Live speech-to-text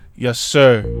Yes,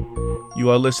 sir. You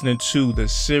are listening to the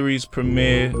series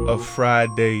premiere of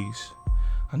Fridays.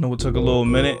 I know it took a little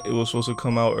minute. It was supposed to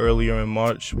come out earlier in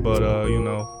March, but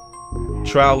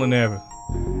trial and error.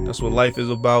 That's what life is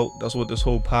about. That's what this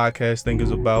whole podcast thing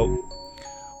is about.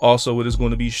 Also, it is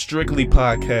going to be strictly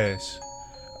podcast.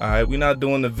 All right, we're not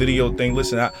doing the video thing.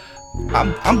 Listen,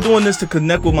 I'm doing this to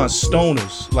connect with my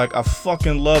stoners. Like I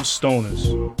fucking love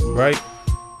stoners, right?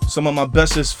 Some of my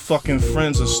bestest fucking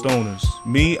friends are stoners.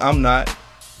 Me, I'm not.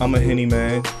 I'm a Henny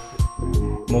man.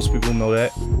 Most people know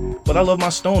that. But I love my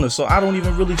stoners, so I don't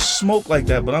even really smoke like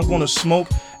that. But I'm gonna smoke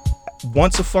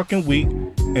once a fucking week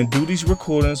and do these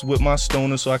recordings with my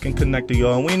stoners so I can connect to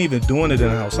y'all. And we ain't even doing it in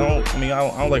the house. I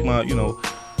don't like my,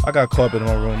 I got carpet in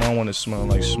my room. I don't want it smelling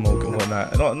like smoke and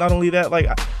whatnot. And not only that, like,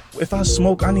 if I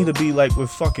smoke, I need to be like with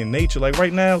fucking nature. Like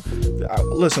right now,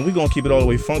 listen, we gonna keep it all the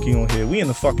way funky on here. We in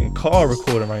the fucking car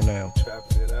recording right now.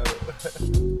 Trapping it out.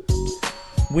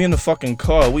 We in the fucking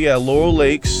car. We at Laurel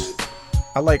Lakes.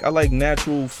 I like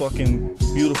natural fucking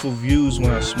beautiful views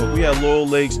when I smoke. We at Laurel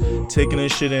Lakes taking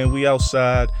this shit in. We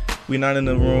outside. We not in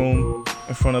the room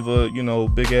in front of a,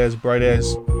 big ass, bright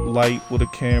ass light with a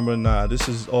camera. Nah, this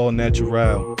is all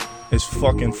natural. It's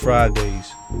fucking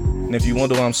Fridays. And if you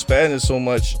wonder why I'm spatting so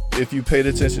much, if you paid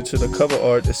attention to the cover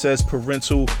art, it says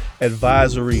parental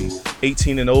advisory,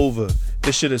 18 and over.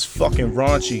 This shit is fucking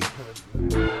raunchy.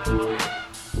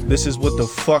 This is what the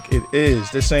fuck it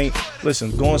is. This ain't,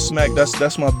 listen, Going Smack,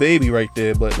 that's my baby right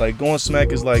there. But like Going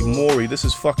Smack is like Maury. This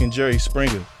is fucking Jerry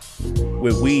Springer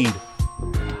with weed.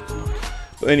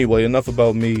 But anyway, enough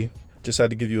about me. Just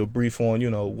had to give you a brief on,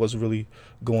 what's really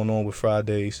going on with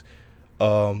Fridays.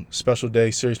 Special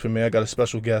day, series premiere. I got a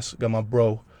special guest. Got my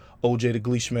bro, OJ the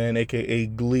Gleesh man, aka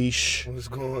Gleesh. What's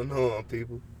going on,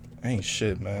 people? Ain't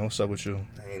shit, man. What's up with you?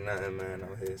 Ain't nothing, man.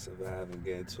 I'm here surviving,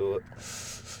 getting to it.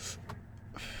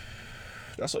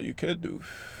 That's all you could do.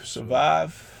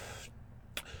 Survive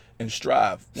and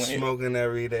strive. Smoking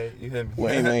every day. You hear me? We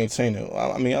ain't maintain it.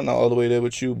 I mean, I'm not all the way there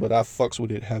with you, but I fucks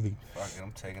with it heavy. Fuck it,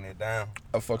 I'm taking it down.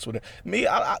 I fucks with it. Me,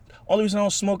 I only reason I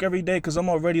don't smoke every day because I'm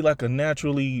already like a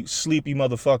naturally sleepy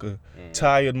motherfucker,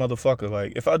 tired motherfucker.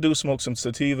 Like if I do smoke some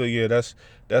sativa, yeah,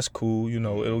 that's cool.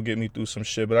 It'll get me through some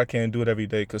shit, but I can't do it every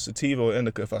day because sativa or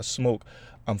indica, if I smoke,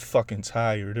 I'm fucking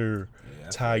tired.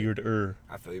 Tired.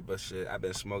 I feel you, but shit, I've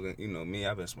been smoking.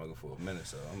 I've been smoking for a minute,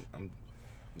 so I'm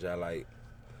just like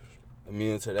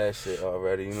immune to that shit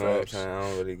already. You know what I'm saying? I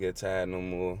don't really get tired no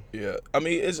more. Yeah, I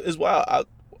mean it's wild.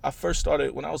 I first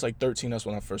started when I was like 13. That's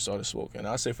when I first started smoking.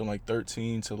 I say from like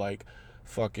 13 to like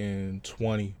fucking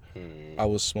 20, I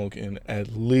was smoking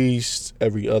at least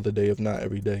every other day, if not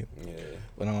every day. Yeah.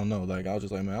 But I don't know. Like I was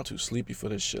just like, man, I'm too sleepy for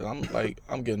this shit.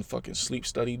 I'm getting fucking sleep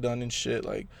study done and shit.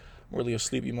 Like I'm really a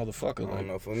sleepy motherfucker. I don't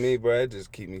know. For me, bro, it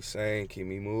just keep me sane, keep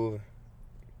me moving,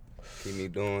 keep me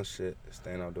doing shit,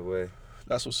 staying out the way.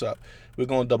 That's what's up. We're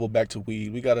gonna double back to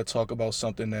weed. We gotta talk about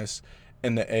something that's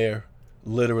in the air,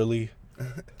 literally.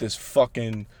 This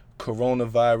fucking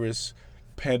coronavirus,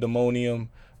 pandemonium,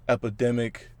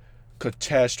 epidemic,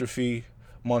 catastrophe,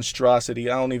 monstrosity.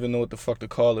 I don't even know what the fuck to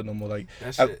call it no more. Like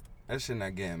that shit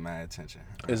not getting my attention.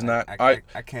 It's not. I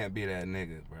can't be that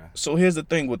nigga, bro. So here's the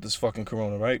thing with this fucking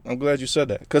corona, right? I'm glad you said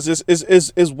that because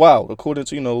it's wild. According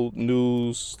to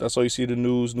news, that's all you see, the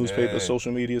news, newspapers, Yeah.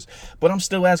 social medias. But I'm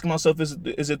still asking myself,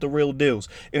 is it the real deals?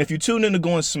 And if you tune in to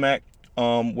Going Smack,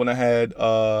 when I had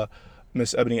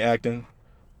Miss Ebony Acton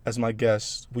as my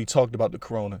guest, we talked about the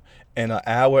corona. And an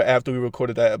hour after we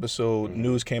recorded that episode,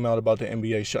 news came out about the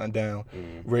NBA shutting down,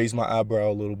 raised my eyebrow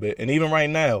a little bit. And even right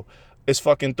now, it's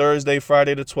fucking Thursday,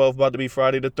 Friday the 12th, about to be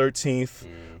Friday the 13th.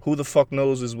 Who the fuck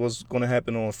knows is what's going to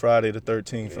happen on Friday the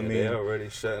 13th? Yeah, they already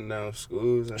shutting down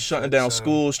schools. And shutting down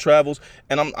schools, travels,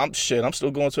 and I'm still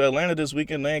going to Atlanta this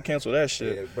weekend. They ain't cancel that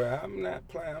shit. Yeah, bro, I'm not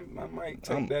playing. I might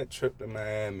take that trip to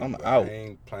Miami. I'm bro. out. I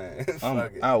ain't playing.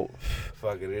 I'm out.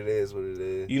 Fuck it, it is what it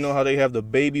is. You know how they have the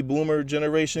baby boomer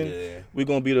generation? Yeah. We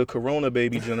gonna be the corona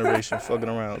baby generation fucking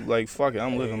around. Like, fuck it,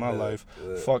 I'm living my life.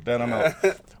 Fuck that, I'm out.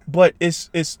 But it's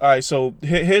all right, so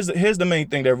here's the main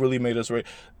thing that really made us right.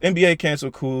 NBA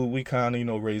canceled, cool. We kind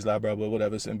of, raised eyebrow, but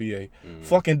whatever, it's NBA.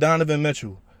 Fucking Donovan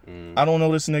Mitchell. I don't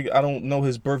know this nigga. I don't know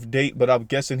his birth date, but I'm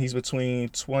guessing he's between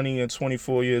 20 and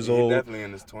 24 years old. He's definitely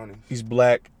in his 20s. He's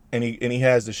black, and he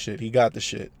has the shit. He got the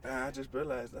shit. I just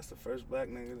realized that's the first black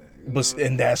nigga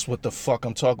And that's what the fuck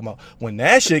I'm talking about. When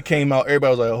that shit came out, everybody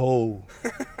was like, oh.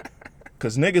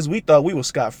 Because niggas, we thought we was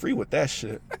scot-free with that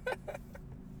shit.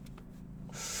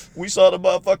 We saw the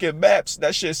motherfucking maps.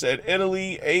 That shit said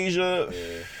Italy, Asia.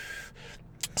 Yeah.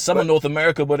 Some of North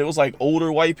America, but it was like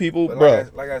older white people, But bro.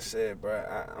 like I said, bro,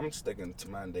 I'm sticking to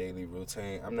my daily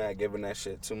routine. I'm not giving that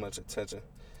shit too much attention.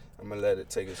 I'm gonna let it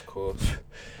take its course.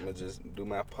 I'm gonna just do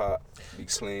my part, be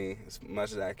clean as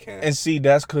much as I can. And see,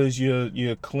 that's cause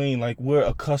you're clean. Like, we're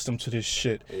accustomed to this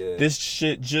shit. Yeah. This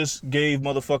shit just gave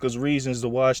motherfuckers reasons to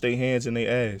wash their hands and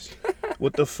their ass.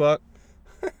 What the fuck?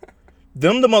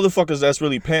 Them the motherfuckers that's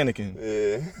really panicking.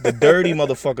 Yeah. The dirty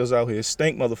motherfuckers out here,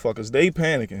 stink motherfuckers, they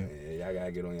panicking. Yeah, y'all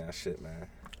gotta get on y'all shit, man.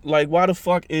 Like, why the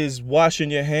fuck is washing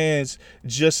your hands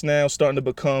just now starting to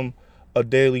become a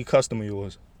daily custom of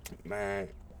yours? Man,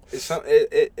 it's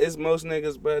most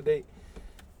niggas, bro. They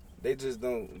just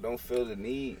don't feel the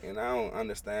need, and I don't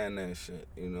understand that shit.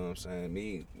 You know what I'm saying?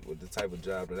 Me, with the type of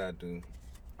job that I do,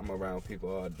 I'm around people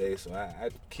all day, so I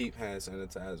keep hand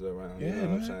sanitizer around. Yeah, you know what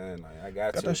man. I'm saying? Like, I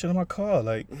got Got to. that shit in my car,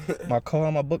 like my car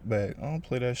and my book bag. I don't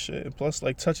play that shit. And plus,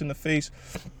 like, touching the face.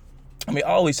 I mean, I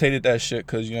always hated that shit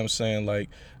because, you know what I'm saying, like,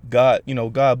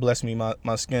 God bless me.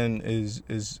 My skin is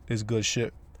good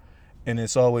shit, and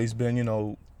it's always been, you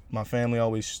know, my family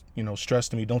always, you know,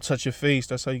 stressed to me, don't touch your face.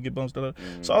 That's how you get bumps.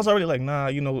 So I was already like, nah,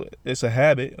 you know, it's a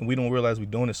habit, and we don't realize we're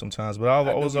doing it sometimes. But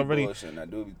I was already, I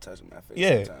do be touching my face.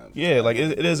 yeah, sometimes. yeah, like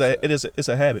it's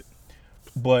a habit.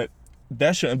 But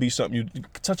that shouldn't be something you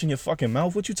touching your fucking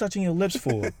mouth. What you touching your lips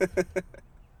for?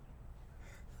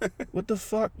 What the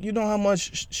fuck? You know how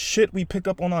much shit we pick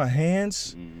up on our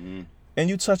hands, and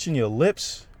you touching your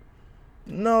lips?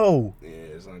 No, Yeah,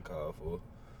 it's uncalled for.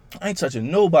 I ain't touching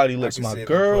nobody's lips. I can see My if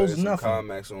you girls, put some nothing.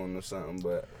 Carmex on or something,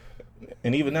 but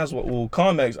And even that's what. Well,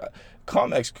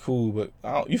 Carmex cool, but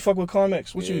you fuck with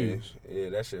Carmex? What you use? Yeah,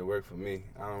 that shit work for me.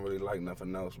 I don't really like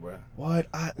nothing else, bro. What?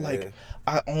 Yeah.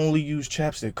 I only use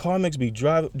chapstick. Carmex be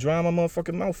drying my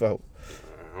motherfucking mouth out.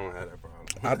 I don't have that problem.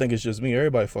 I think it's just me.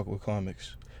 Everybody fuck with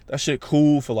Carmex. That shit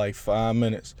cool for like 5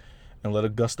 minutes, and let a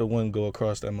gust of wind go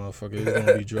across that motherfucker. It's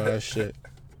gonna be dry as shit.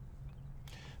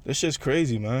 This shit's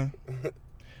crazy, man.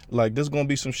 Like, this gonna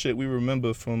be some shit we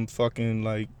remember from fucking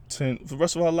like for the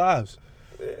rest of our lives.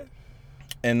 Yeah.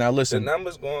 And now listen, The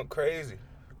numbers going crazy.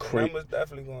 The numbers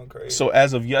definitely going crazy. so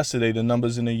as of yesterday, the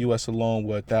numbers in the U.S. alone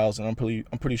were 1,000. I'm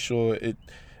pretty sure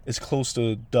it's close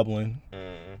to doubling.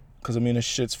 Cause I mean, this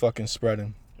shit's fucking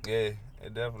spreading. Yeah,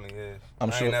 it definitely is. I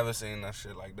sure ain't never seen that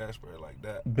shit like that spread like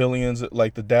that. billions,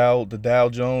 like the Dow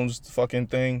Jones fucking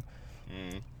thing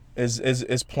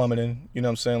is plummeting. You know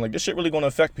what I'm saying? Like, this shit really gonna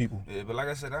affect people. Yeah, but like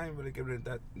I said, I ain't really giving it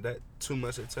that too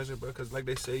much attention, bro. Cause like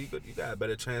they say, you got a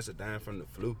better chance of dying from the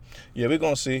flu. Yeah, we're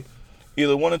gonna see.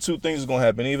 Either one or two things is gonna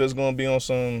happen. Either it's gonna be on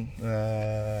some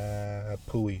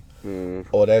pooey,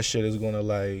 or that shit is gonna,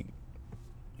 like,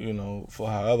 you know, for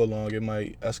however long it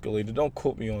might escalate. Don't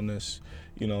quote me on this.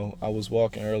 You know, I was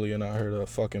walking earlier and I heard a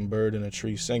fucking bird in a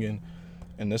tree singing,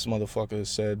 and this motherfucker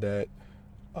said that,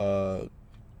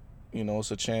 you know,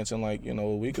 it's a chance in, like, you know,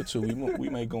 a week or two we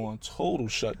may go on total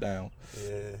shutdown.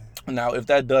 Yeah. Now, if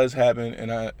that does happen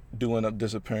and I do end up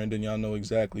disappearing, then y'all know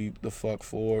exactly the fuck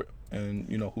for it and,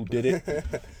 you know, who did it.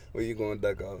 Where you going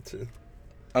to duck off to?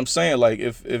 I'm saying, like,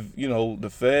 if you know, the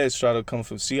feds try to come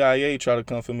for, CIA try to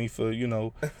come for me for, you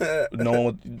know, knowing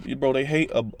what, bro, they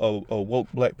hate a woke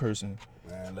black person.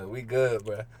 Man, look, we good,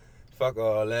 bro. Fuck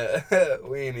all that.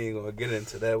 We ain't even gonna get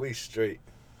into that. We straight.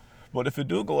 But if it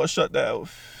do go a shutdown,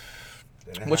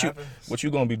 Then it what happens. you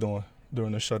gonna be doing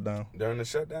during the shutdown? During the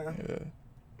shutdown?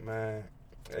 Yeah. Man,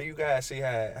 you gotta see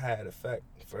how it affect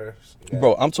first. You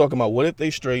Bro, I'm talking about, what if they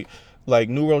straight, like,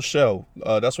 New Rochelle,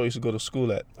 that's where I used to go to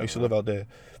school at. I used to live out there.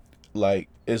 Like,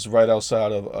 it's right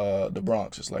outside of the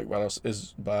Bronx. It's like right outside,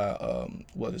 it's by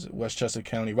what is it, Westchester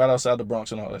County, right outside the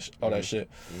Bronx and all that shit.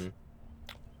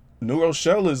 New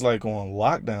Rochelle is like on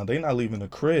lockdown. They not leaving the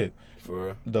crib. For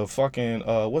real. The fucking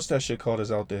what's that shit called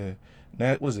is out there?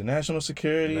 What is it, National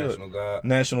Security? National Guard.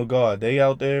 National Guard. They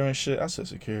out there and shit. I said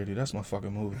security. That's my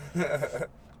fucking movie.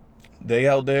 They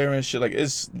out there and shit. Like,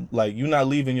 it's like you not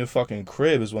leaving your fucking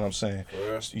crib is what I'm saying. For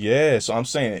real. Yeah, so I'm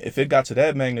saying, if it got to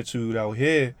that magnitude out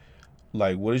here,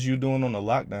 like, what is you doing on the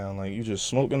lockdown? Like, you just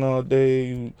smoking all day?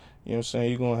 You know what I'm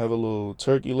saying? You gonna have a little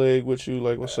turkey leg with you?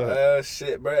 Like, what's up?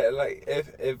 Shit, bro. Like,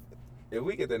 if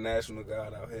we get the National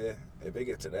Guard out here, if it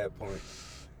get to that point,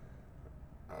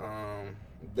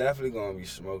 definitely gonna be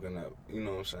smoking up. You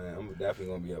know what I'm saying? I'm definitely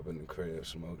gonna be up in the crib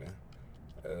smoking.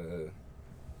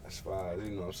 As far as,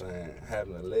 you know what I'm saying,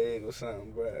 having a leg or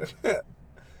something, bro.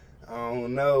 I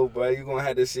don't know, bro. You gonna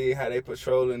have to see how they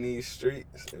patrolling these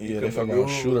streets. Yeah, they fucking gonna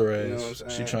shoot her ass. You know what I'm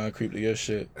She saying? trying to creep to your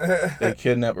shit. They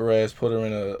kidnap her ass, put her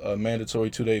in a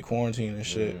mandatory 2-day quarantine and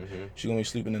shit. She gonna be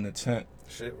sleeping in a tent.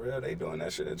 Shit, real. They doing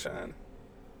that shit in China.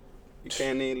 You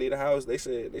can't even leave the house. They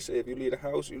say if you leave the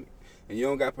house and you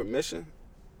don't got permission,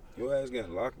 your ass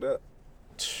getting locked up.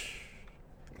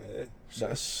 Yeah,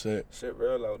 That's sick. shit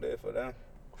real out there for them.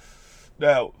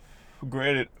 Now,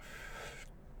 granted,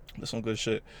 That's some good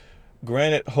shit.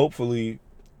 Granted, hopefully,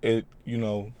 it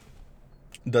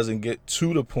doesn't get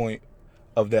to the point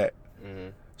of that,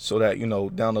 so that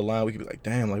down the line we can be like,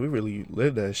 damn, like we really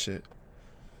lived that shit.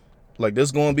 Like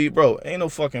this gonna be, bro. Ain't no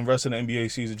fucking rest of the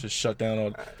NBA season just shut down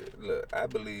on. I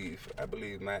believe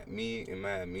me and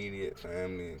my immediate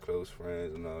family and close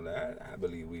friends and all that. I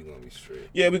believe we gonna be straight.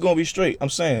 Yeah, we gonna be straight. I'm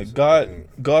saying, So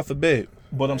God forbid.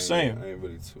 But I'm saying, I ain't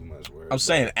really too much worried. I'm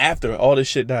saying after all this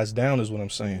shit dies down is what I'm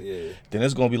saying. Yeah. Then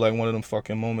it's gonna be like one of them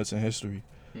fucking moments in history.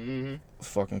 Mm-hmm.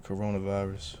 Fucking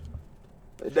coronavirus.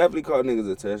 It definitely caught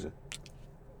niggas' attention.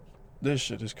 This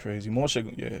shit is crazy. More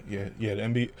shit. Yeah. The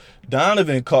NBA.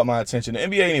 Donovan caught my attention. The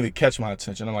NBA didn't even catch my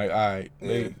attention. I'm like, all right. You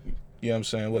know what I'm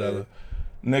saying? Whatever.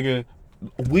 Yeah. Nigga,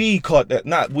 we caught that.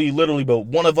 Not we literally, but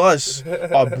one of us,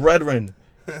 our brethren,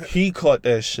 he caught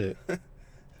that shit.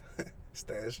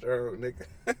 Stand strong, nigga.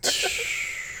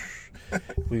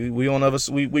 we on other.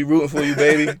 We rooting for you,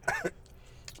 baby.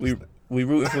 We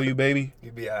rooting for you, baby.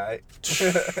 You be alright.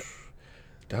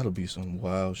 That'll be some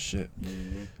wild shit.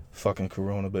 Mm-hmm. Fucking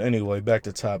corona. But anyway, back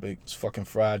to topic. It's fucking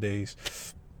Fridays.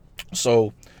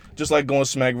 So, just like going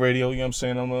Smack Radio, you know what I'm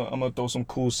saying? I'm gonna throw some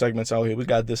cool segments out here. We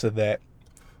got this or that.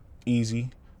 Easy.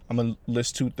 I'm gonna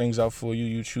list 2 things out for you.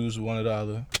 You choose one or the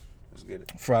other. Let's get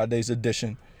it. Friday's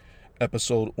edition,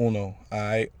 episode 1. All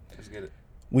right. Let's get it.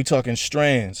 We talking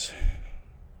strands.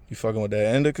 You fucking with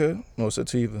that indica or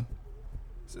sativa?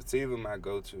 Sativa my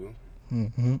go-to.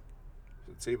 Mm-hmm.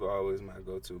 Sativa always my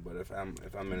go-to, but if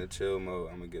I'm in a chill mode,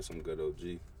 I'm gonna get some good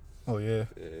OG. Oh yeah.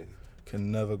 Yeah.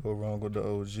 Can never go wrong with the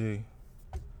OG.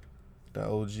 The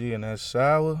OG and that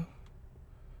sour.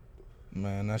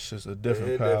 Man, that's just a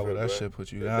different power. That shit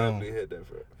put you down. Definitely hit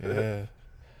different. Yeah.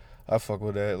 I fuck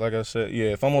with that. Like I said,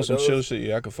 yeah, if I'm on some chill shit,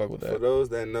 yeah, I can fuck with that. For those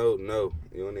that know,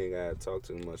 you don't even gotta talk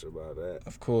too much about that.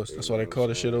 Of course. That's why they call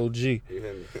the shit OG. You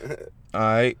hear me?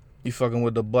 Alright. You fucking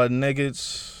with the butt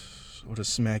niggas or the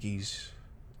smackies?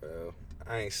 Well,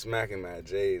 I ain't smacking my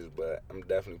J's, but I'm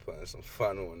definitely putting some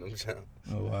funnel in them jumps.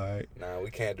 Oh, alright. Nah,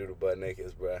 we can't do the butt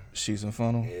nakeds, bruh. She's and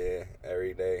funnel? Yeah,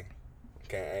 every day.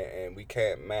 And we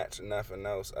can't match nothing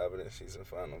else other than she's and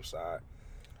funnel. I'm sorry.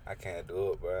 I can't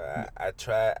do it, bruh. I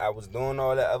tried. I was doing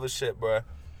all that other shit, bruh.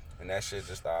 And that shit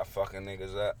just started fucking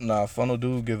niggas up. Nah, funnel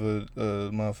do give a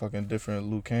motherfucking different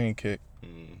Luke Kane kick.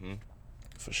 Mm-hmm.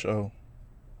 For sure.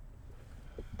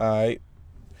 Alright.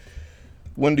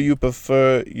 When do you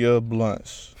prefer your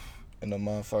blunts? In the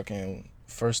motherfucking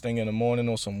first thing in the morning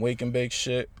on some wake and bake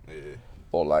shit? Yeah.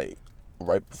 Or like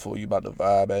right before you about to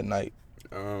vibe at night?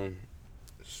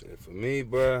 Shit, for me,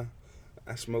 bruh,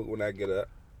 I smoke when I get up.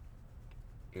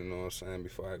 You know what I'm saying?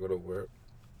 Before I go to work.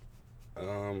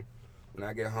 When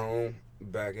I get home,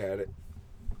 back at it.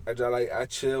 I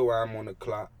chill while I'm on the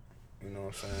clock. You know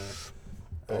what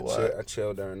I'm saying? I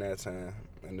chill during that time.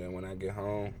 And then when I get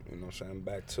home, you know what I'm saying?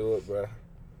 Back to it, bruh.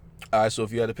 Alright, so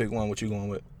if you had to pick one, what you going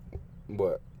with?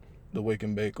 What? The wake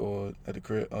and bake or at the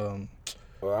crib?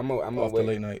 Well, I'm off the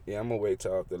late night. Yeah, I'm gonna wait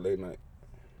till off the late night.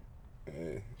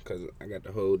 Yeah, cause I got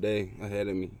the whole day ahead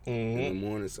of me in the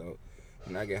morning. So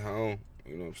when I get home,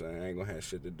 you know what I'm saying, I ain't gonna have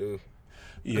shit to do.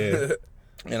 Yeah.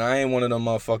 And I ain't one of them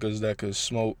motherfuckers that could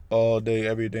smoke all day,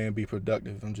 every day and be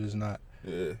productive. I'm just not.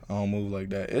 Yeah. I don't move like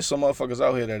that. It's some motherfuckers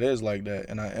out here that is like that,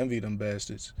 and I envy them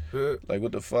bastards. Like,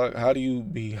 what the fuck? How do you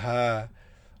be high?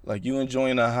 Like, you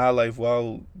enjoying a high life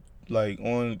while, like,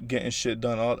 on getting shit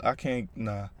done. I can't,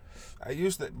 nah. I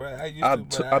used to, bro.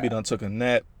 I be done took a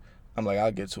nap. I'm like,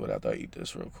 I'll get to it after I eat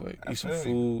this real quick. Eat some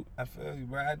food. I feel you,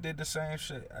 bro. I did the same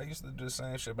shit. I used to do the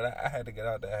same shit, but I had to get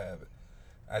out that habit.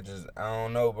 I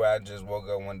don't know, bro. I just woke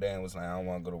up one day and was like, I don't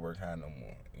want to go to work high no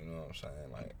more. You know what I'm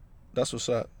saying? Like, that's what's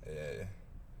up. Yeah.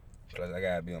 Plus, I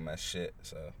gotta be on my shit,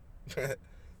 so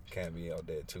can't be out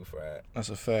there too fried. That's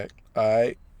a fact. All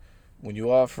right. When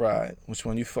you are fried, which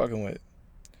one you fucking with?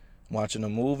 Watching a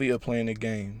movie or playing a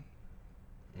game?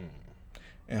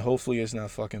 And hopefully it's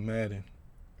not fucking Madden.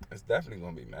 It's definitely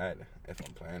gonna be Madden if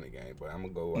I'm playing the game, but I'm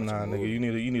gonna go watch a movie.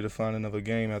 Nigga, you need to find another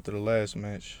game after the last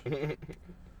match.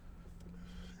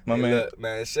 My hey, man, look,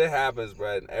 man, shit happens,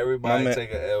 bro. Everybody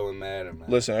take an L with Madden, man.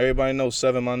 Listen, everybody knows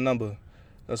 7 my number.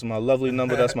 That's my lovely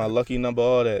number. That's my lucky number.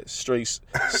 All that straight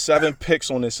 7 picks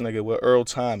on this nigga with Earl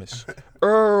Thomas.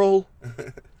 Earl.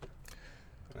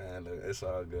 Man, look, it's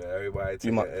all good. Everybody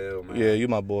take an L, man. Yeah, you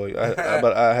my boy.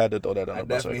 But I had to throw that on the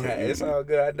bus. It's all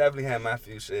good. I definitely had my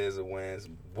few shares of wins,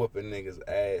 whooping niggas'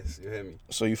 ass. You hear me?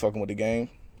 So you fucking with the game?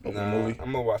 Nah, movie?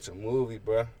 I'm gonna watch a movie,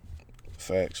 bro.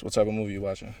 Facts. What type of movie you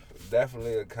watching?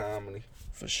 Definitely a comedy.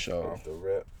 For sure. Off the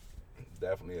rip.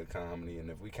 Definitely a comedy. And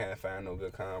if we can't find no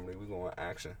good comedy, we going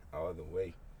action all the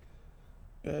way.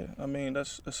 Yeah, I mean that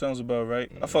sounds about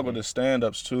right. I fuck with the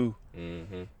stand-ups too.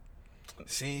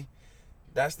 See,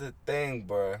 that's the thing,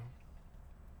 bruh.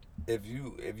 If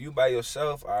you by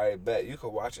yourself, I bet you could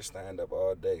watch a stand-up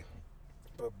all day.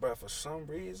 But bruh, for some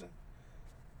reason,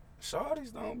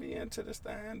 shorties don't be into the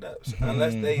stand-ups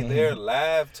unless they're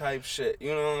live type shit.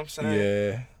 You know what I'm saying?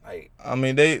 Yeah. Like, I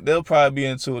mean, they'll probably be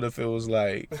into it if it was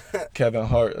like Kevin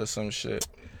Hart or some shit.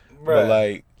 bruh,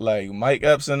 But like Mike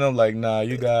Epps and them, like, nah,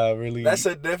 you gotta really. that's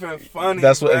a different funny.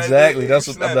 That's what bruh. exactly. That's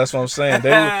what I'm saying.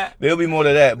 They'll be more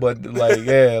to that. But like,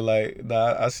 yeah, like,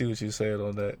 nah, I see what you said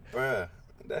on that. Bruh,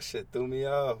 that shit threw me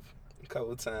off a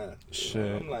couple times.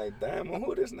 Shit. I'm like, damn,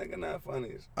 who this nigga not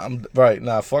funny? I'm right.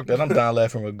 Nah, fuck that. I'm down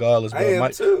laughing regardless. I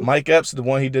But am too. Mike Epps, the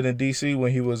one he did in DC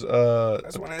when he was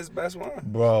That's one of his best ones.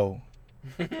 bro.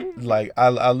 Like I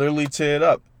literally teared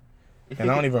up. And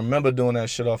I don't even remember doing that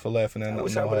shit off of laughing at I nothing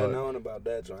wish I would have hard. known about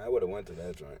that joint. I would have went to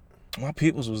that joint. My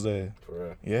peoples was there. For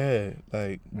real. Yeah,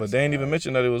 like, but That's they ain't even alright.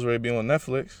 mention that it was ready to be on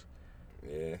Netflix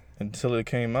Yeah. until it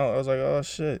came out. I was like, oh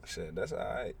shit. Shit, that's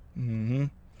alright.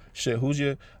 Shit, who's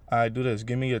your? I do this.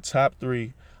 Give me your top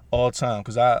 3 all time,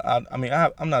 cause I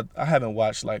haven't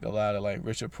watched like a lot of like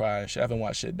Richard Pryor and shit. I haven't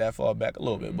watched shit that far back a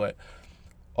little bit, but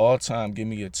all time, give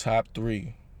me your top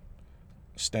 3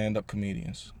 stand-up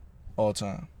comedians all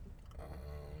time.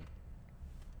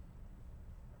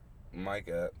 Mike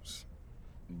Epps,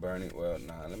 Bernie. Well,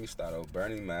 nah. Let me start over.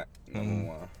 Bernie Mac,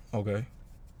 number 1. Okay.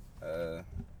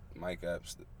 Mike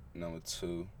Epps, number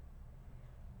 2.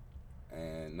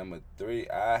 And number 3,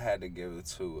 I had to give it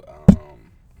to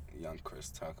young Chris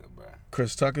Tucker, bruh.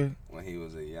 Chris Tucker. When he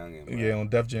was a youngin', bruh. Yeah, on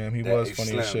Def Jam, he was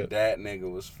funny as shit. That nigga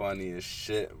was funny as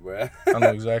shit, bruh. I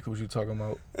know exactly what you're talking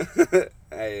about.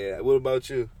 Hey, what about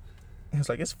you? It's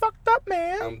like, it's fucked up,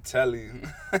 man. I'm telling you.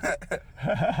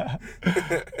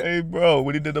 Hey, bro,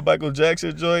 when he did the Michael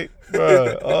Jackson joint,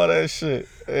 bro, all that shit.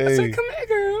 Hey. I said, come here,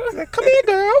 girl. Like, come here,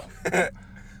 girl.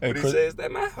 What he says,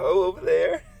 that my hoe over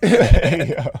there.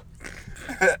 Hey, yo.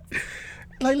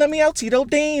 Like, let me out, Tito.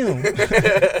 Damn. Is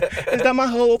that my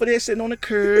hoe over there sitting on the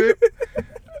curb?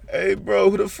 Hey, bro,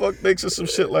 who the fuck thinks of some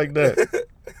shit like that?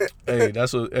 Hey,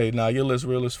 that's what. Hey, nah, your list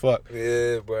real as fuck.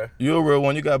 Yeah, bro. You a real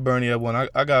one. You got Bernie at 1.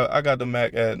 I got the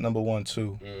Mac at number 1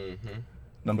 too.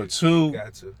 Number 2.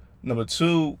 Got to. Number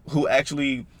 2, who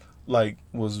actually like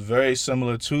was very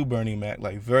similar to Bernie Mac,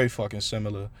 like very fucking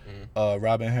similar.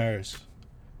 Robin Harris,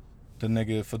 the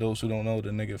nigga. For those who don't know, the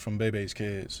nigga from Bebe's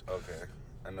Kids. Okay,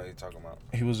 I know you're talking about.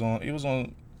 He was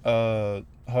on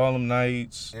Harlem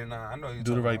Nights. Yeah, nah, I know you.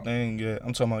 Do the Right Thing. Yeah,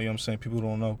 I'm talking about. You know what I'm saying? People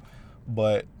don't know,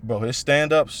 but bro, his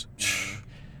stand-ups.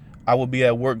 I would be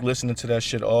at work listening to that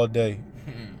shit all day,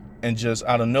 and just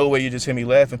out of nowhere, you just hear me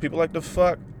laughing. People like, the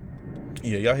fuck.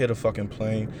 Yeah, y'all hear the fucking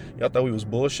plane. Y'all thought we was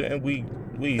bullshitting.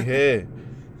 We here.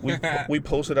 We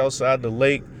posted outside the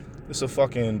lake. It's a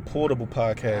fucking portable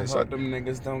podcast. I hope them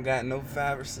niggas don't got no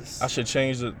viruses. I should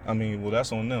change it. I mean, well,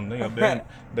 that's on them. They up there.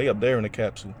 They up there in the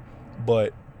capsule.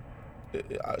 But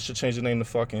I should change the name to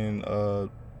fucking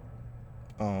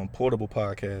portable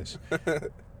podcast.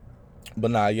 But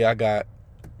nah, yeah, I got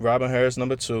Robin Harris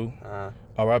number 2.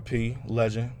 R.I.P.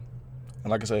 Legend.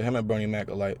 And like I said, him and Bernie Mac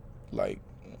are like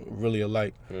really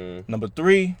alike. Number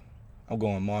 3, I'm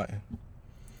going Martin.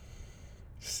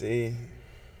 See,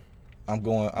 I'm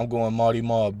going Marty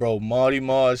Marr, bro. Marty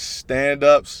Marr's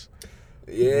stand-ups,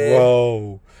 yeah,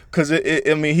 bro. Cause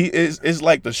I mean, it's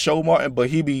like the show Martin,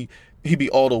 but he be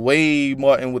all the way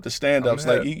Martin with the stand-ups.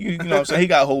 Like you know what I'm saying? He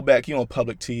got hold back. He on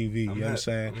public TV. You know what I'm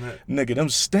saying? Nigga, them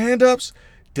stand-ups,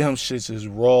 them shits is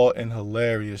raw and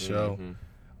hilarious, yo.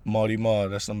 Marty Marr,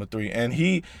 that's number 3. And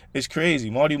he is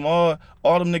crazy. Marty Marr,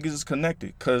 all them niggas is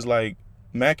connected. Cause like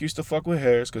Mac used to fuck with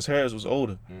Harris, cause Harris was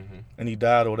older, and he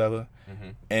died or whatever.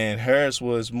 And Harris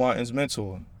was Martin's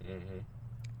mentor.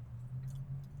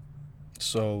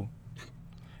 So,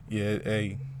 yeah,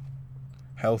 hey,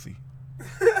 healthy.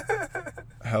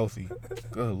 Healthy.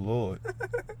 Good Lord.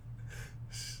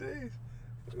 Sheesh.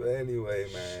 But anyway,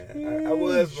 man, I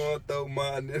was gonna throw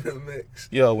Martin in the mix.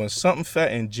 Yo, when something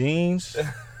fat in jeans,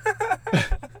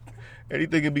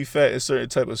 anything can be fat in certain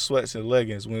type of sweats and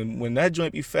leggings. When that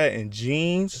joint be fat in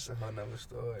jeans, It's a whole nother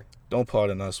story. don't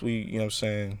pardon us. We, you know what I'm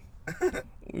saying?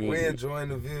 We enjoying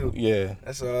the view. Yeah.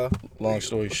 That's all. Long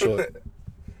story short.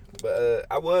 But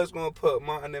I was gonna put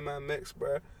Martin in my mix,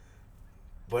 bro.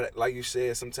 But like you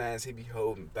said, sometimes he be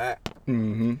holding back.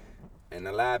 And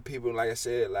a lot of people, like I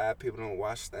said, a lot of people don't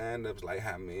watch stand-ups like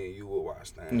how me and you would watch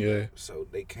stand-ups. Yeah. So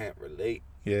they can't relate.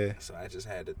 Yeah. So I just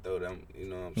had to throw them, you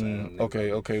know what I'm saying?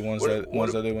 Okay. Ones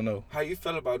that they will know. How you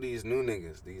feel about these new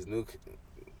niggas, these new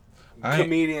I ain't-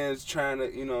 comedians trying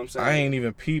to, you know what I'm saying? I ain't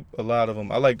even peep a lot of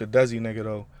them. I like the Desi nigga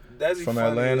though. Desi from funny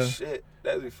Atlanta. as shit.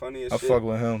 Desi funny as I shit. fuck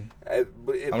with him.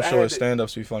 But if I'm I sure had his to-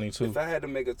 stand-ups be funny too. If I had to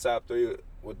make a top 3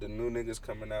 with the new niggas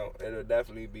coming out, it'll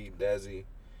definitely be Desi,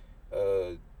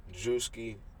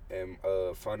 Drewski, and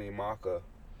Funny Maka.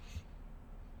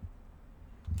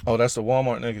 Oh, that's the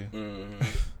Walmart nigga. Mm-hmm.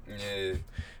 Yeah.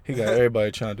 He got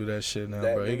everybody trying to do that shit now,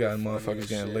 That bro. He nigga got funny motherfuckers as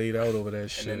getting shit. laid out over that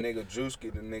shit. And the nigga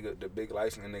Drewski, the big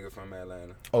light-skinned nigga from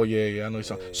Atlanta. Oh yeah, I know you're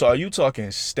talking. Yeah. So are you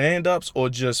talking stand-ups or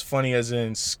just funny as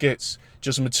in skits?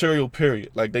 Just material,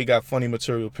 period. Like they got funny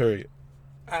material, period.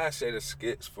 I say the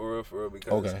skits for real,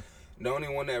 because Okay. the only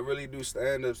one that really do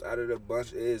stand-ups out of the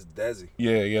bunch is Desi.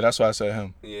 Yeah, that's why I said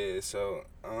him. Yeah, so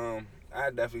I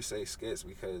definitely say skits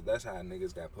because that's how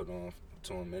niggas got put on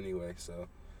to them anyway. So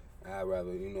I'd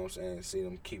rather, you know what I'm saying, see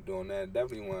them keep doing that.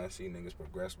 Definitely want to see niggas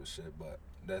progress with shit, but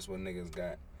that's what niggas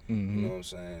got. Mm-hmm. You know what I'm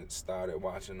saying? Started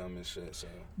watching them and shit. So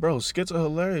Bro, skits are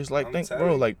hilarious. Like I'm think, telling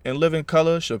bro, you. like in Living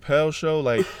Color, Chappelle Show,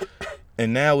 like,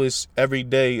 and now it's every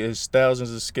day is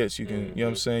thousands of skits. You can, you know what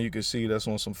I'm Mhm. saying? You can see that's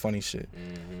on some funny shit.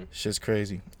 mm-hmm. Shit's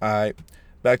crazy. All right,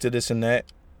 back to this and that.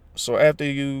 So after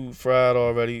you fried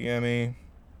already, you know what I mean?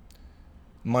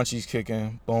 Munchies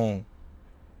kicking, boom.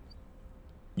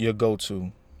 Your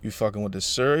go-to. You fucking with the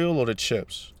cereal or the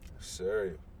chips?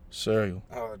 Cereal Cereal.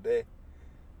 all day.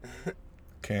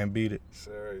 Can't beat it.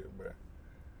 Cereal, bro.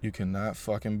 You cannot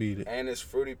fucking beat it. And it's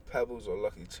Fruity Pebbles or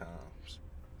Lucky Charms.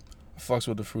 I fucks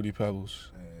with the Fruity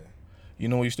Pebbles. Yeah. You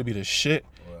know what used to be the shit?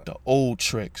 What? The old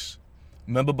Tricks.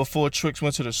 Remember before Tricks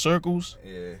went to the circles?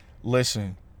 Yeah.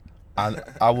 Listen,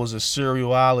 I was a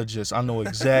cerealologist. I know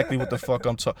exactly what the fuck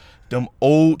I'm talking. Them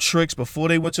old Tricks before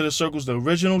they went to the circles, the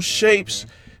original shapes,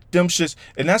 them shits,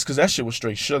 and that's because that shit was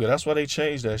straight sugar. That's why they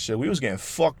changed that shit. We was getting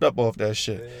fucked up off that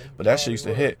shit, Yeah, but that shit used to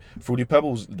probably hit. Fruity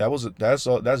Pebbles,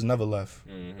 that's never left,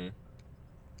 Mm-hmm.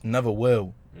 never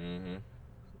will. Mm-hmm.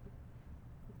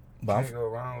 But I'm, Can't go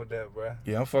wrong with that, bro.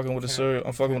 yeah, I'm fucking with the cereal.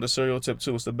 I'm fucking with the cereal tip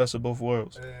too. It's the best of both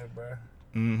worlds. Yeah, bro.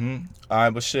 Mm-hmm. All right,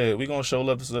 but shit, we gonna show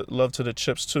love to the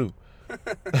chips too.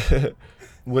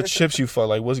 What chips you fuck?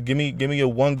 Like, give me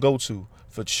your one go to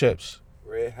for chips.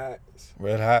 Red Hots.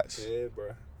 Red Hots. Yeah,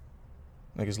 bro.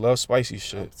 Niggas love spicy I'm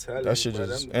shit. telling That you, shit bro,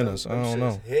 just them- in us. I them don't shits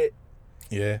know. Hit.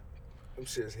 Yeah, Them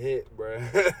shits hit, bro.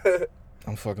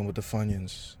 I'm fucking with the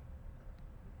Funyuns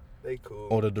They cool.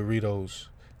 or the Doritos,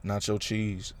 nacho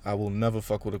cheese. I will never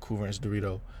fuck with a Cool Ranch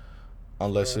Dorito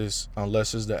unless it's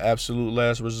the absolute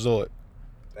last resort.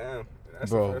 Damn. That's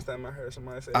Bro, the first time I heard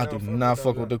somebody say I they do don't not fuck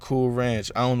fuck with with the Cool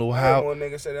Ranch. I don't know I heard how. one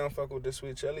nigga say they don't fuck with the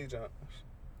sweet chili jump.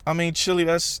 I mean, chili.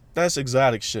 That's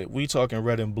exotic shit. We talking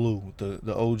red and blue,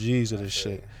 the OGs of this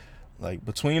shit. Like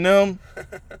between them,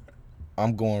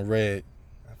 I'm going red.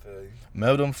 I feel you.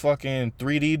 Remember them fucking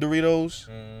 3D Doritos?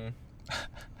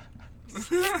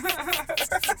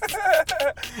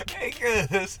 Hey,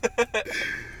 cuz.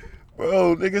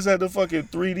 Bro, niggas had the fucking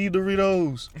 3D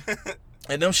Doritos.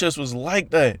 And them shits was like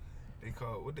that.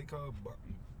 What they call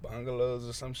bungalows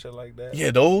or some shit like that.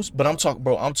 Yeah, those. But I'm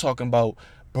talking about,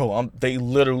 they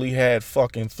literally had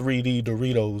fucking 3D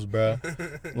Doritos,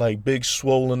 bruh. Like big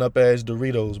swollen up ass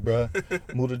Doritos,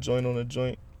 bruh. Move the joint on the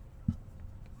joint.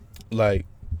 Like,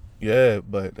 yeah,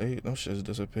 but them shits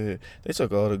disappeared. They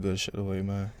took all the good shit away,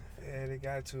 man. Yeah, they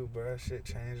got to, bro. Shit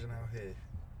changing out here.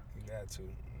 You got to.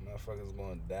 Motherfuckers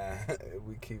gonna die if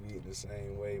we keep eating the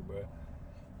same way, bro.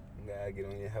 You gotta get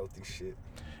on your healthy shit.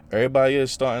 Everybody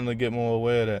is starting to get more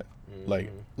aware of that.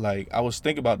 Mm-hmm. Like I was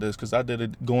thinking about this because I did a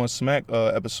Going Smack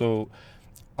episode.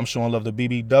 I'm showing love to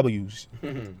BBWs.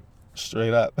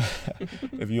 Straight up.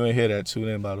 If you ain't hear that, tune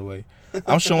in, by the way.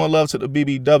 I'm showing love to the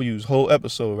BBWs whole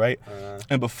episode, right?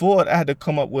 And before I had to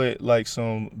come up with like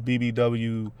some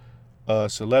BBW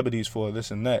celebrities for this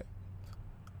and that.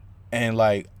 And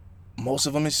like most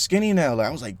of them is skinny now. Like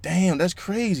I was like, damn, that's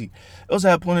crazy. It was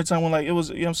at a point in time when like it was,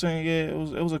 you know what I'm saying?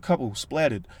 Yeah, it was a couple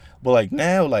splattered. But like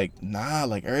now, like, nah,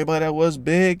 like everybody that was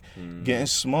big getting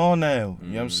small now. You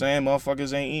know what I'm saying?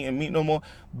 Motherfuckers ain't eating meat no more.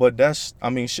 But that's,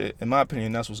 I mean, shit, in my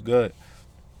opinion, that's what's good.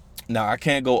 Now I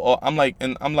can't go all, I'm like,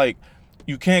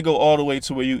 you can't go all the way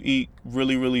to where you eat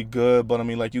really, really good, but I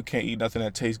mean, like, you can't eat nothing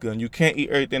that tastes good. And you can't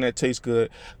eat everything that tastes good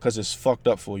because it's fucked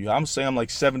up for you. I'm saying I'm like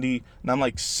 70, and I'm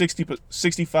like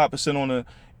 65% on the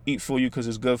eat for you because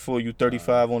it's good for you,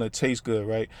 35 on it tastes good,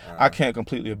 right? I can't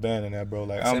completely abandon that, bro.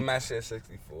 Like, I'm my shit 60-40,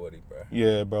 bro.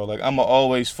 Yeah, bro. Like, I'ma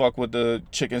always fuck with the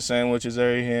chicken sandwiches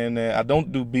every here and there. I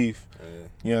don't do beef. Yeah.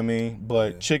 You know what I mean?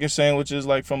 But chicken sandwiches,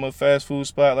 like, from a fast food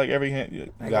spot, like, every hand,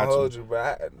 you I ain't got gonna hold to. you,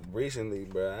 bro. Recently,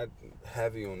 bro, I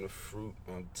heavy on the fruit.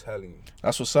 I'm telling you.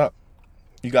 That's what's up.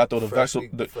 You got to throw the Freshly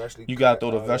vegetables cut, the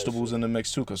all that vegetables shit. in the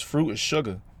mix, too, because fruit is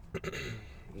sugar.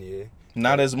 Yeah.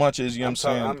 Not as much as, you know what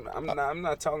I'm saying? I'm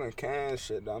not talking canned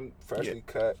shit. I'm freshly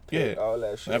cut, picked, all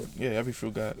that shit. Every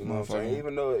fruit got, you know what I'm saying?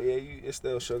 Even though it's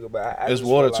still sugar, but I it's just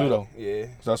water feel too like, though. Yeah.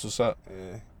 That's what's up.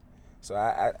 Yeah. So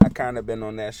I kind of been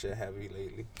on that shit heavy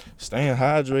lately. Staying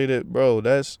hydrated, bro.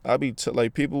 I be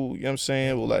like people, you know what I'm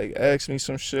saying, will like ask me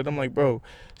some shit. I'm like, bro,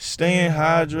 staying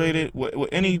hydrated with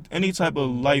any type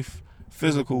of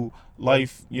physical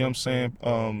life, you know what I'm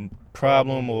saying,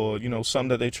 problem or, you know, something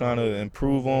that they trying to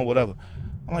improve on, whatever.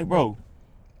 I'm like, bro,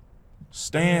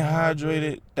 staying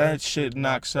hydrated, that shit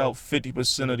knocks out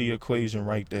 50% of the equation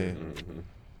right there. Mm-hmm.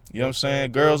 You know what I'm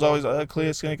saying? Girls always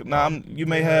clear skin. Nah, you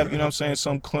may have, you know what I'm saying,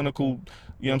 some clinical,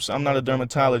 you know what I'm saying? I'm not a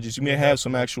dermatologist. You may have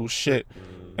some actual shit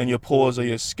in your pores or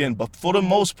your skin. But for the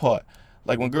most part,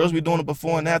 like when girls be doing it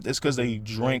before and after, it's because they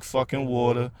drink fucking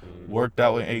water, worked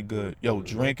out and ate good. Yo,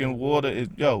 drinking water is,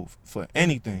 for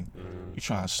anything. You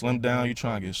trying to slim down, you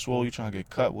trying to get swole, you trying to get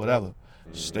cut, whatever.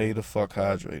 Stay the fuck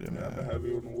hydrated, man. I've been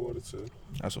heavy on the water too.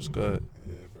 That's what's good.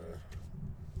 Yeah, bro.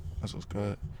 That's what's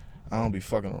good. I don't be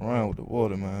fucking around with the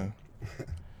water, man.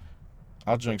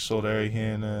 I drink soda every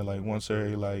here and there, like once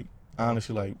every, like,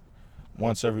 honestly, like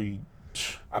once every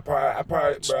I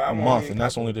probably, bro, a month, and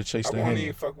that's only to chase the I won't Henny.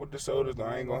 even fuck with the sodas, though.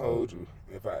 I ain't gonna hold you.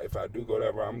 If I do go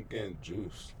that route, I'm getting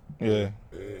juice. Yeah.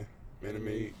 Yeah. Minute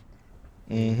Maid.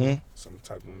 Mm-hmm. Some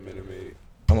type of Minute Maid.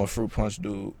 I'm a fruit punch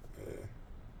dude. Yeah.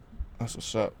 That's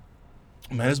what's up.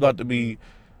 Man, it's about to be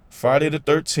Friday the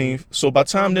 13th. So by the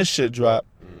time this shit drop,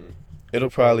 it'll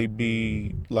probably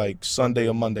be like Sunday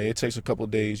or Monday. It takes a couple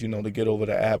of days, you know, to get over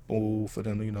the Apple for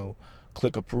them to, you know,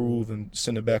 click approve and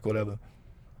send it back or whatever.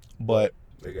 But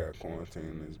they got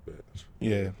quarantine this bitch.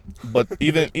 Yeah. But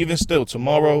even still,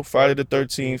 tomorrow, Friday the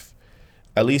 13th,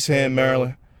 at least here in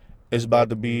Maryland, it's about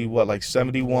to be like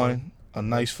 71, a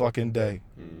nice fucking day.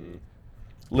 Mm-hmm.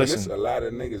 Listen. There's a lot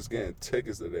of niggas getting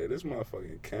tickets today. This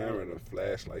motherfucking Cameron done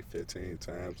flashed like 15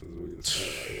 times since we was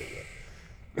saying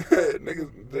like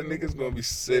the niggas gonna be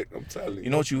sick, I'm telling you. You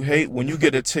know what you hate? When you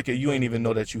get a ticket, you ain't even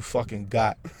know that you fucking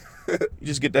got. You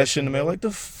just get that shit in the mail. Like,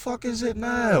 the fuck is it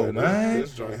now, man?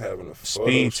 This joint having a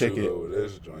speed ticket over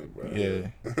this joint, bro. Yeah.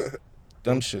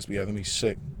 Them shits be having me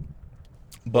sick.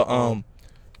 But,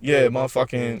 yeah,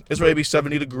 motherfucking, it's ready to be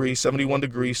 70 degrees, 71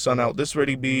 degrees, sun out. This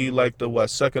ready to be like the,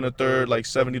 second or third, like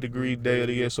 70-degree day of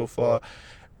the year so far.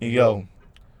 And yo,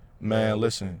 man,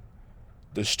 listen.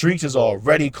 The streets is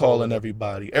already calling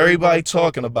everybody. Everybody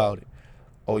talking about it.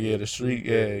 Oh, yeah, the street.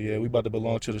 Yeah, we about to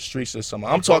belong to the streets this summer.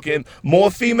 I'm talking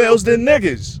more females than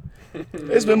niggas.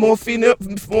 There's been more females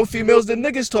than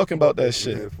niggas talking about that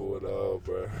shit. I'm here for it all,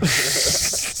 bro. I'm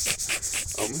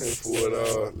here for it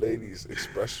all. Ladies,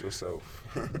 express yourself.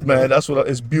 Man, that's what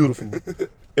it's beautiful.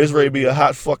 It's ready to be a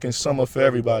hot fucking summer for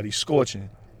everybody. Scorching.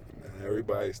 Man,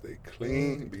 everybody stay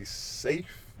clean, be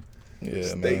safe. Yeah,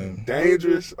 stay man.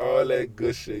 dangerous, all that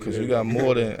good shit. Because you got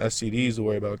more than STDs to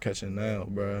worry about catching now,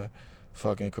 bruh.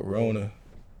 Fucking corona.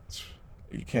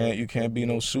 You can't be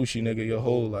no sushi nigga your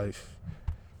whole life.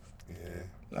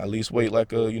 Yeah. At least wait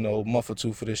like a, month or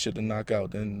two for this shit to knock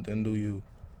out, then do you.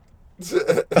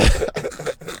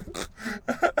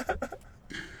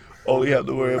 All you have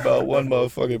to worry about one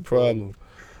motherfucking problem.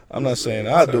 I'm not saying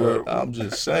I do it, I'm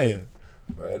just saying.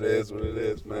 But it is what it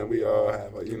is, man. We all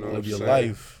have a, live your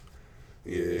life.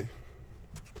 Yeah.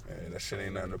 Man, that shit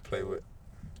ain't nothing to play with.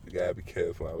 You gotta be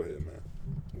careful out here, man.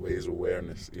 Raise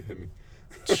awareness, you hear me?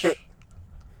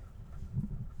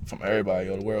 From everybody,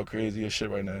 the world crazy as shit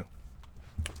right now.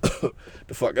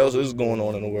 The fuck else is going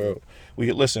on in the world?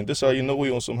 Listen, this how you know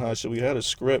we on some high shit. We had a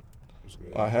script.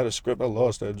 I had a script, I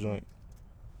lost that joint.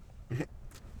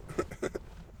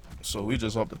 So we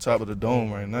just off the top of the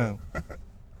dome right now. Man,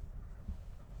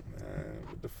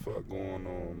 what the fuck going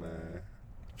on, man?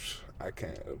 I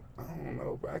don't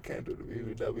know, bro. I can't do the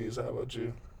BBWs. How about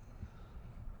you?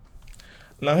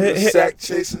 Now,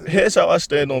 here's how I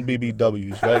stand on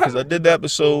BBWs, right? Because I did the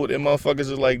episode, and motherfuckers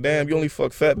is like, damn, you only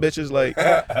fuck fat bitches? Like,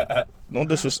 don't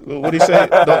disrespect, what he say?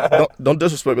 Don't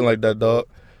disrespect me like that, dog.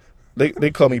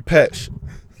 They call me Patch.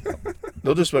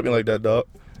 Don't disrespect me like that, dog.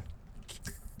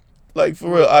 Like,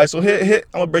 for real. All right, so here,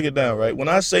 I'm going to break it down, right? When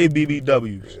I say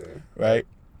BBWs, right,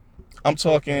 I'm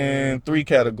talking 3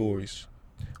 categories.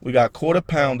 We got quarter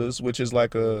pounders, which is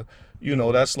like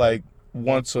that's like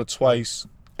once or twice,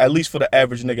 at least for the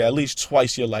average nigga, at least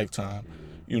twice your lifetime.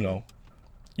 You know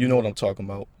what I'm talking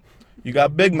about. You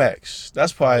got Big Macs.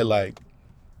 That's probably like,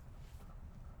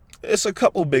 it's a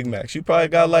couple Big Macs. You probably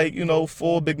got like,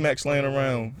 4 Big Macs laying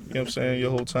around, you know what I'm saying,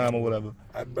 your whole time or whatever.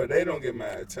 But they don't get my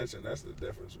attention. That's the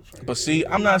difference between. But see,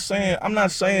 I'm not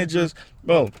saying just,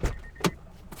 bro,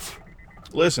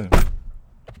 listen,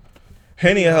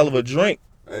 Henny a hell of a drink.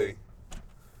 Hey.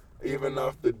 Even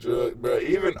off the drug, bro.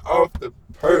 Even off the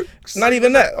perks. Not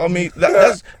even that. I mean,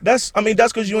 that's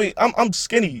because you ain't. I'm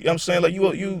skinny. You know what I'm saying? Like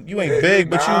you ain't big,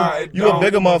 but you a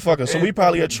bigger motherfucker. So we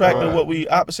probably attracted what we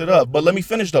opposite of. But let me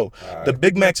finish though. Right. The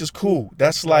Big Macs is cool.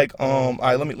 That's like all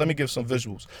right. Let me give some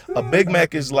visuals. A Big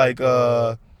Mac is like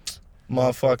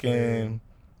motherfucking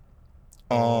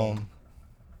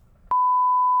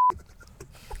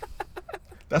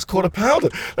That's quarter pounder.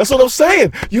 That's what I'm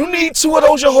saying. You need 2 of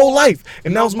those your whole life,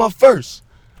 and that was my first.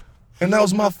 You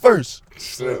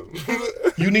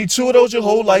need 2 of those your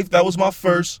whole life. That was my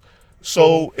first.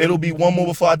 So it'll be 1 more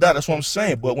before I die. That's what I'm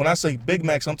saying. But when I say Big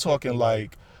Macs, I'm talking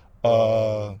like,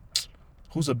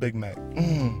 who's a Big Mac?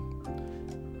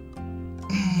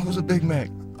 Who's a Big Mac?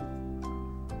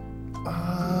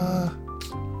 I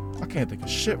can't think of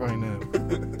shit right now.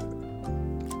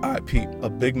 All right, Pete. A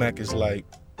Big Mac is like.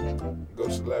 Go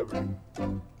celebrity.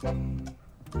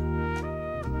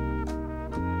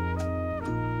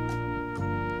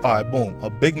 All right, boom. A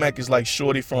Big Mac is like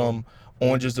Shorty from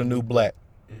Orange is the New Black,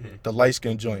 the light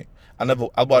skin joint.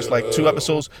 I watched like 2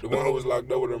 episodes. The one who was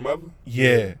locked up with her mother?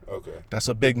 Yeah. Okay. That's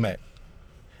a Big Mac.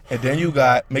 And then you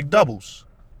got McDoubles.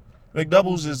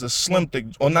 McDoubles is a slim thick,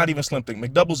 or not even slim thick.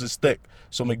 McDoubles is thick.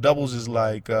 So McDoubles is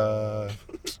like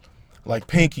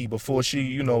Pinky before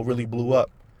she, really blew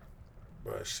up.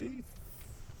 Bro, she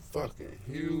fucking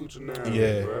huge now,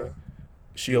 Yeah. bro.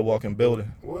 She a walking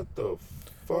building. What the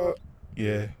fuck?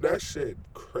 Yeah. That shit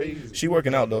crazy. She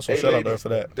working out though, so Hey, shout out ladies, to her for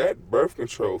that. That birth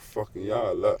control fucking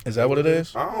y'all up. Is that what it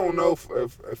is? I don't know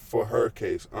if for her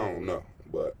case, I don't know,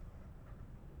 but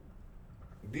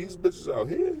these bitches out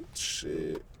here,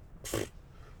 shit.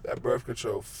 That birth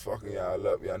control fucking y'all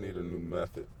up. Y'all need a new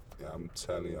method. Yeah, I'm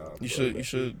telling y'all. You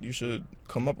should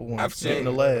come up with one. I've Get seen in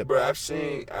the lab. Bro, I've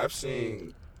seen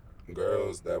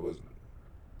girls that was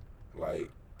like,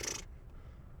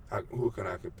 who can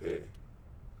I compare?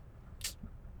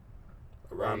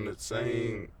 Around the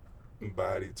same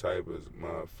body type as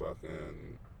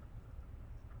motherfucking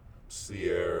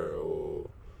Sierra or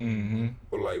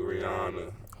like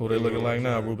Rihanna. Who they looking like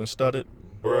now? Ruben Studdard.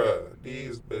 Bruh,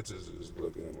 these bitches is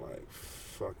looking like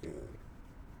fucking.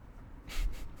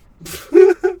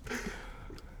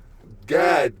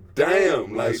 God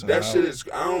damn, like Listen, that shit is.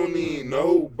 I don't even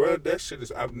know, bruh. That shit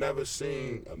is. I've never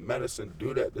seen a medicine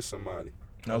do that to somebody.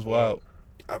 That was wild.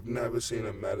 I've never seen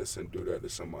a medicine do that to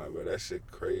somebody, but that shit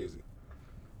crazy.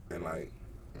 And like,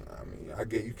 I mean, I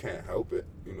get you can't help it.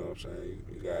 You know what I'm saying?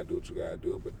 You gotta do what you gotta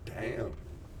do. But damn.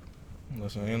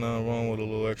 Listen, ain't nothing wrong with a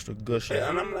little extra good shit. Yeah,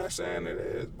 and I'm not saying it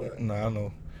is, but Nah, I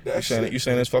know. that You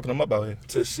saying it's fucking them up out here?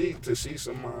 to see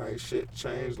somebody's shit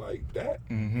change like that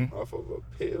off of a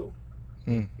pill,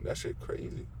 that shit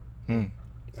crazy.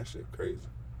 That shit crazy.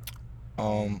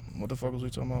 What the fuck was we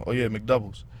talking about? Oh yeah,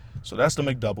 McDoubles. So that's the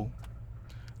McDouble.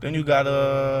 Then you got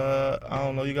I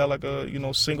don't know, you got like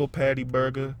a single patty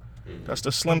burger. That's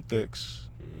the Slim Thicks.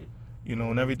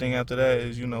 And everything after that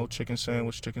is chicken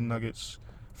sandwich, chicken nuggets,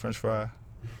 French fry.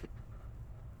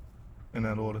 In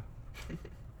that order.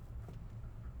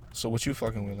 So what you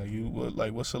fucking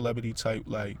with? What celebrity type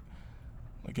like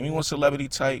give me one celebrity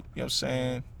type, you know what I'm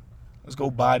saying? Let's go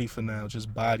body for now,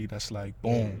 just body that's like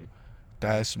boom.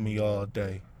 That's me all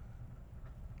day.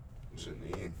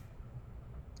 Janine.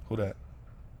 Who that?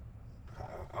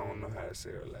 I don't know how to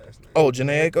say her last name. Oh,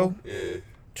 Janae Aiko? Yeah.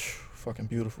 Fucking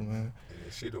beautiful, man.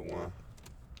 Yeah, she the one.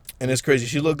 And it's crazy.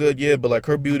 She look good, yeah, but like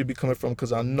her beauty be coming from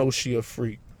because I know she a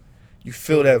freak. You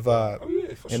feel that vibe. Oh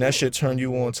yeah, for sure. And that shit turn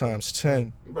you on times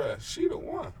 10. Bruh, she the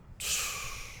one.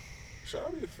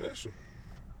 Shawty official.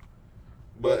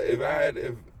 But if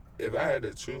I had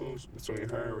to choose between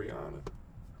her and Rihanna,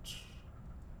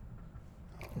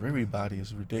 Riri body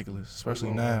is ridiculous,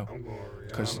 especially now. I'm going Rihanna.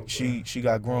 Because she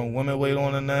got grown women weight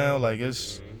on her now. Like,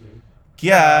 it's...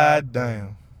 God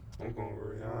damn. I'm going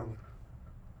Rihanna.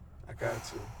 I got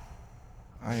to.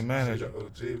 I ain't mad at She you.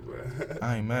 the OG, bro.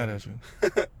 I ain't mad at you.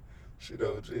 She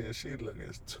the OG, and she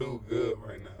looking too good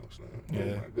right now, son. Yeah.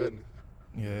 Oh, my goodness.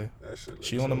 Yeah. That shit look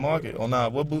She on the so market. good. Oh, nah.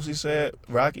 What Boosie said?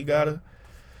 Rocky got her?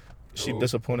 She Who?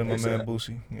 disappointed my They man said-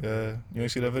 Boosie. Yeah. You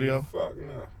ain't see that video? Fuck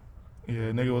no.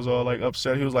 Yeah, nigga was all like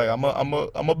upset. He was like, I'm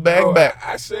a bag back.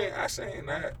 I seen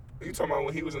that. You talking about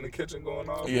when he was in the kitchen going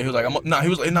off? Yeah, he was like, he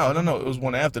was like, no. It was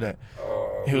one after that.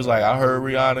 He was Oh. like, I heard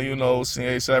Rihanna, seeing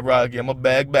A$AP Rocky, I'm a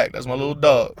bag back. That's my little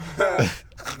dog. Nah,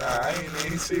 I ain't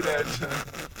even see that.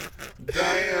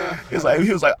 Damn.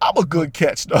 He was like, I'm a good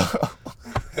catch, dog.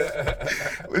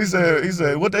 he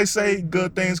said, what they say,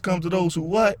 good things come to those who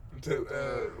what? To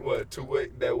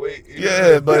wait that wait?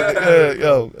 Yeah, but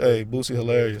yo, hey, Boosie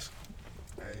hilarious.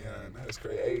 Hey, that's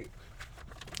great. Hey,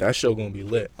 That show gonna be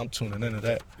lit. I'm tuning into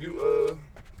that. you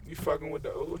You fucking with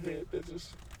the old head bitches?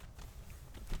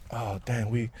 Oh damn,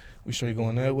 we straight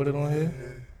going there with it on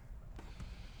here?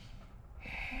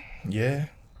 Yeah,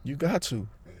 you got to.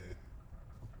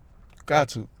 Got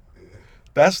to.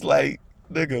 That's like,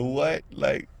 nigga, what?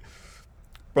 Like,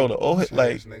 bro, the old head,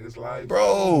 like, Change niggas' lives.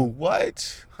 bro,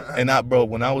 what? And bro,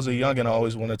 when I was a youngin', I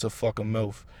always wanted to fuck a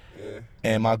MILF. Yeah.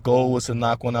 And my goal was to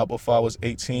knock one out before I was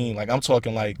 18. Like, I'm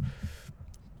talking like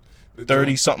The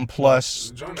 30 joint- something plus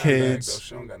the joint not bad, though. kids.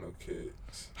 She don't got no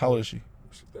kids. How old is she?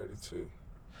 She's 32.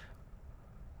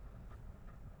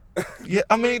 Yeah,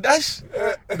 I mean, that's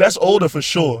older for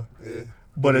sure. Yeah.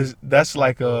 But that's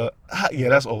like yeah,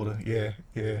 that's older. Yeah,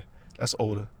 that's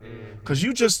older. Mm-hmm. Cause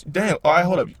you just damn. All right,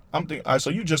 hold up. I'm thinking. All right, so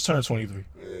you just turned 23.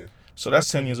 Yeah. So that's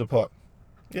 10 years apart.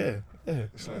 Yeah.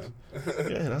 Son.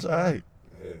 Yeah, that's all right.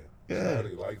 Yeah. Yeah.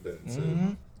 Shawty like that too.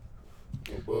 Mm-hmm.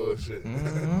 No bullshit.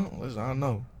 Mm-hmm. Listen, I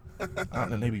know.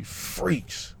 And they be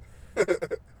freaks.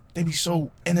 They be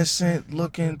so innocent,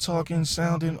 looking, talking,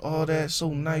 sounding, all that, so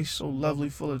nice, so lovely,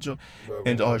 full of joy, But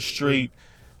and when- are straight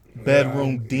when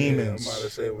bedroom y'all- demons. Yeah, I'm about to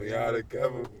say when y'all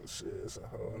together, shit, it's a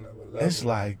whole nother level. It's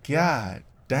like, God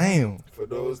damn. For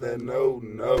those that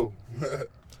know.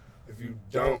 If you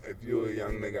don't, if you a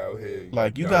young nigga out here,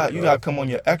 Like you don't got know. to come on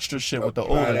your extra shit with the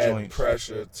Apply older that joints.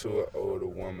 pressure to an older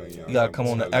woman. You gotta come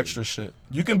on the extra shit.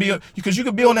 You can be because you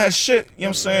can be on that shit. You know what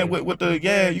I'm saying? With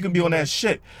the you can be on that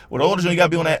shit. With the older joint, you gotta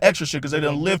be on that extra shit because they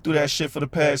done lived through that shit for the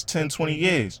past 10, 20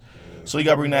 years. So you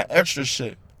gotta bring that extra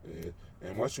shit. Yeah.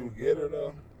 And once you get her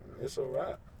though, it's a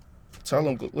wrap. Tell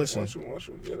them, listen, Once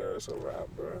you get her, it's a wrap,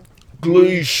 bro.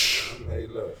 Gleesh. Hey,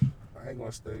 look, I ain't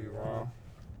gonna stay you wrong.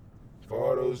 For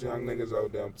all those young niggas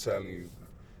out there, I'm telling you,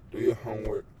 do your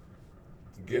homework.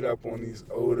 Get up on these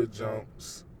older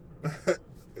jumps.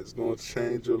 It's gonna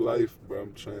change your life, bro.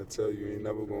 I'm trying to tell you, you ain't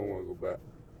never gonna wanna go back.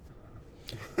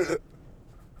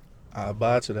 I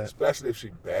buy to that. Especially if she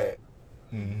bad.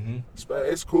 Mm-hmm.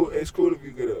 It's cool. It's cool if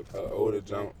you get a older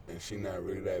jump and she not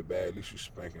really that bad. At least you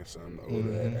spanking something older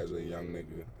Mhm. as a young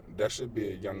nigga. That should be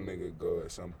a young nigga goal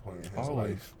at some point in his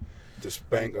Always. life. To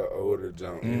spank a older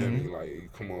jump. You know what I Mhm. mean?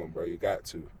 Like, come on, bro. You got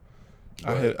to.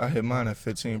 I hit mine at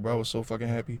 15, bro. I was so fucking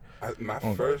happy My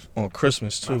on- first. on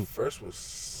Christmas My too. first was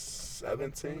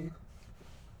 17.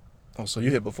 Oh, so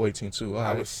you hit before 18 too. All I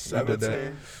right, was you did that.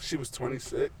 17. She was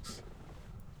 26.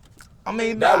 I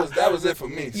mean, That was it for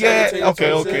me. yeah. 17,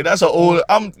 Okay. 26. That's a older.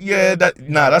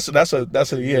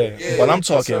 That's a yeah. Yeah, But I'm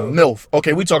talking so- MILF.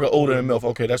 Okay, we talking older than MILF.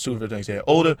 Okay, that's two different things. Yeah,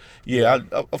 older. Yeah,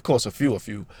 of course a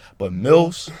few. But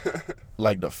MILFs,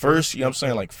 like the first. You know what I'm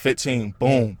saying? Like 15.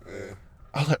 Boom. Yeah.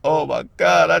 I was like, oh my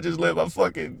God, I just let my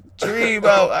fucking dream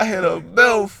out. I hit a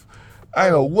MILF. I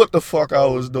didn't know what the fuck I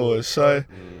was doing, son.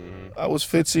 I was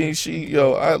 15.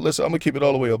 Listen, I'm gonna keep it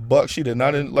all the way a buck. She did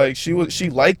not like she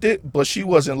liked it, but she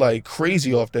wasn't like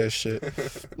crazy off that shit.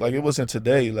 Like it wasn't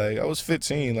today. Like I was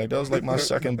 15. Like that was like my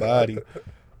second body.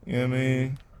 You know what I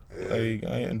mean?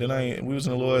 Like we was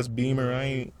in a little ass Beamer.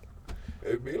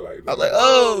 It'd be like. I was like,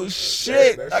 oh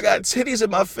shit, that I got shit- titties in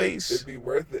my face. It'd be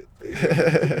worth it.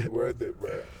 It'd be worth it,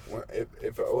 bro.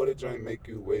 If an older joint make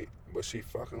you wait, but she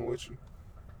fucking with you,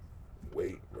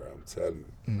 wait, bro. I'm telling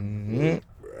you, Mm-hmm.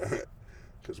 bro.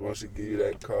 Cause once she give you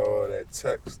that call, that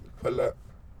text, pull up,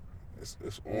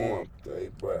 it's on,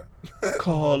 bro.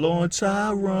 Call on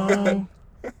Tyrone.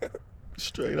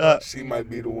 Straight up. She might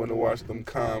be the one to watch them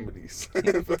comedies.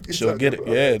 She'll get it.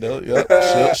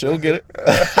 Yeah, she'll get it.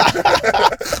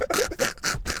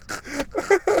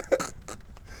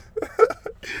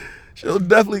 She'll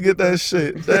definitely get that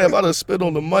shit. Damn, I done spit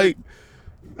on the mic.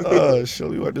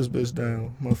 Shelly, wipe this bitch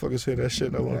down. Motherfuckers hear that shit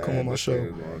and I want to come on my show.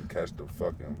 Gonna catch the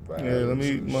fucking vibe. Yeah, let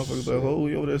me, motherfuckers like, oh,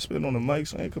 you over there spitting on the mic,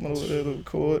 so I ain't coming over there to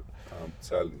record. I'm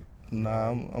telling you,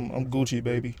 Nah, I'm Gucci,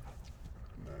 baby.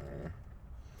 man.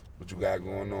 What you got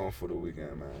going on for the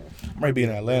weekend, man? I'm ready to be in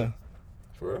Atlanta.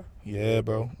 For real? Yeah,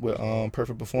 bro. With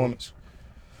Perfect Performance.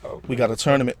 Okay. We got a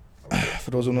tournament.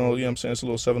 For those who know, you know what I'm saying, it's a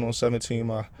little 7-on-7 team.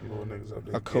 Little niggas up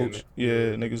there I getting coach, it. yeah,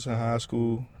 niggas in high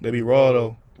school. They be raw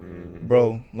though,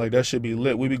 bro. Like that shit be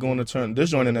lit. We be going to turn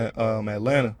this joint in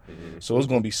Atlanta, so it's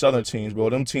gonna be Southern teams, bro.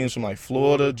 Them teams from like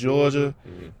Florida, Georgia,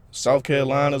 South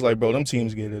Carolina's like, bro. Them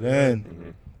teams get it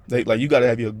in. They like you gotta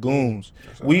have your goons.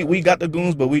 We got the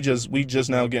goons, but we just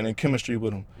now getting in chemistry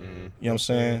with them. You know what I'm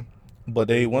saying? But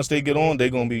once they get on, they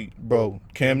gonna be, bro.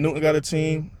 Cam Newton got a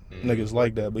team. Niggas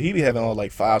like that, but he be having all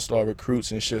like 5-star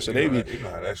recruits and shit. So they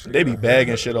be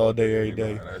bagging shit all day, every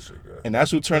day. And that's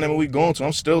who tournament we going to.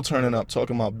 I'm still turning up,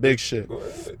 talking about big shit. Go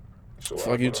ahead. Show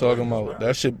Fuck out you for talking them about? niggas,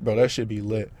 That shit, bro. That shit be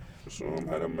lit. Show them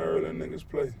how the Maryland niggas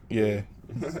play. Yeah,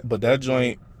 but that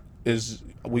joint, is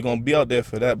we gonna be out there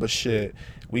for that. But shit,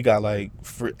 we got like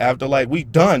after like we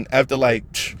done after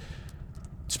like.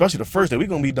 Especially the first day, we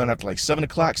gonna be done after like 7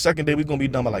 o'clock. Second day, we gonna be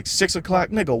done by like 6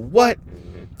 o'clock. Nigga, what?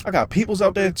 I got peoples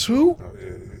out there too. Oh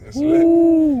yeah, it's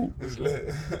Ooh. lit. It's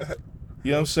lit.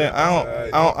 You know what I'm saying? I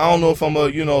don't know if I'm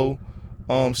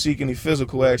a seek any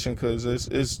physical action because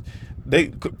it's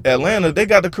Atlanta, they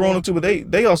got the corona too, but they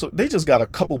just got a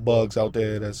couple bugs out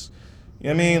there that's, you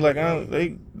know what I mean?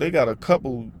 Like they got a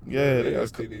couple, yeah, they got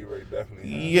STD rate definitely.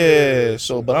 yeah.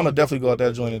 So, but I'm gonna definitely go out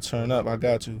that joint and turn up. I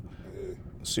got to Yeah.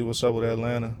 see what's up with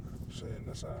Atlanta. Shit,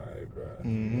 that's alright, bro.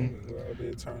 Mhm. Go out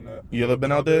there, turn up. You ever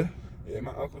been out there? Yeah,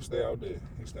 my uncle stay out there.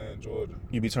 He stay in Georgia.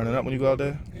 You be turning up when you go out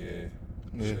there? Yeah.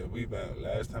 Yeah. Shit, we been.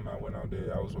 Last time I went out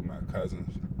there, I was with my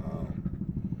cousins.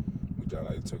 We just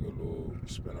like took a little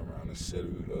spin around the city.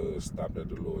 Stopped at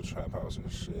the little trap house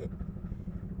and shit.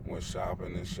 Went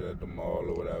shopping and shit at the mall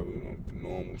or whatever.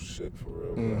 Normal shit for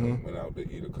real. Mhm. Went out to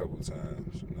eat a couple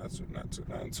times.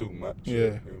 Not too much.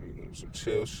 Yeah. Some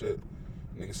chill shit.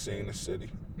 Niggas seen the city.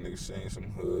 Niggas seen some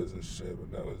hoods and shit,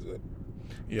 but that was it.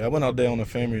 Yeah, I went out there on a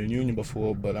family reunion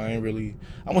before, but I ain't really.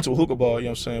 I went to a hookah bar. You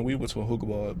know what I'm saying? We went to a hookah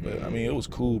bar, but I mean it was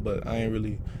cool, but I ain't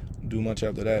really do much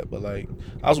after that. But like,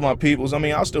 I was with my peoples. I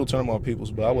mean, I still turn my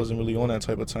peoples, but I wasn't really on that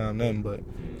type of time then. But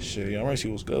shit, yeah, I see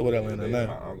what's good with Atlanta My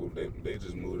now. uncle, they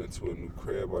just moved into a new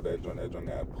crib. Or that joint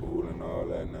got a pool and all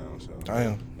that now. So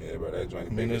Damn. yeah, bro, that joint I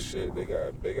mean, big as shit. They got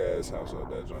a big ass house out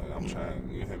that joint. I'm trying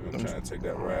to take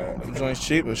that ride. Them joints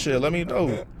cheap as shit. Let me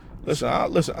know. Listen, I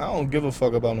don't give a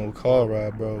fuck about no car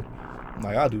ride, bro.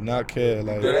 Like I do not care.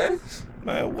 Like,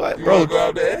 man, what, You bro? wanna go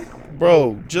out there?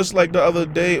 Bro, just like the other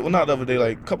day. Well, not the other day.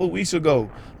 Like a couple weeks ago,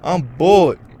 I'm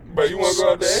bored. Bro, you wanna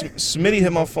go out there? Smitty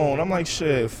hit my phone. I'm like,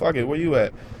 shit, fuck it. Where you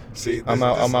at? See, I'm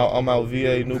out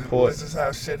VA Newport, This is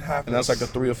how shit happens. and that's like a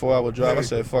 3 or 4 hour drive. I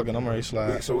said, fuck it, I'm ready to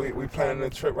slide. So we planning a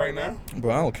trip right now?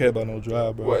 Bro, I don't care about no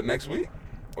drive, bro. What, next week?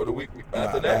 Or the week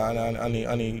after that? Nah,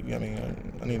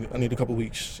 I need a couple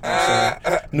weeks. You know what I'm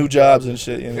saying? New jobs and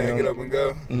shit. You Can't get know? up and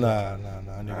go? Nah.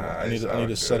 I need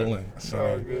to settle in. It's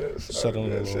all good. Settle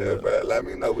in a little Shit, bit. man, let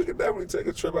me know. We can definitely take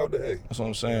a trip out there. That's what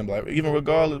I'm saying. Like, even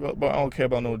regardless, bro, I don't care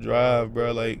about no drive,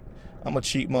 bro. Like, I'm a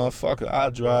cheap motherfucker. I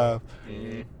drive.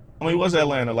 Mm-hmm. I mean, what's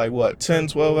Atlanta? Like, what, 10,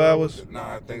 12 hours?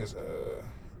 Nah, I think it's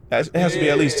It has to be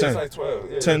at least 10. It's like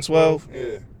 12. Yeah. 10, 12?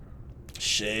 Yeah.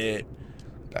 Shit.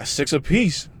 That's 6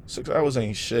 apiece. 6 hours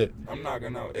ain't shit. I'm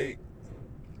knocking out 8.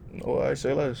 No, I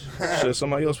say less. Shit,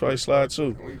 somebody else probably slide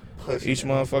too. We pushing Each it.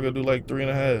 motherfucker do like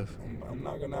 3.5. I'm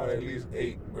knocking out at least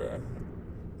 8, bro.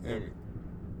 Hear me?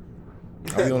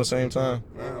 Are we on the same time?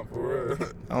 Nah, for real.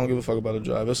 I don't give a fuck about a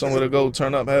drive. There's somewhere to go,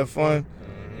 turn up, have fun,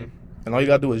 Mm-hmm. and all you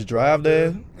gotta do is drive there,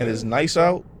 and it's nice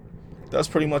out. That's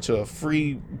pretty much a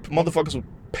free. Motherfuckers will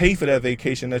pay for that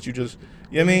vacation that you just.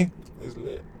 You know what I mean? It's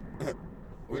lit.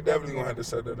 We definitely gonna have to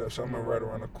set that up. Something right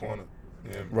around the corner.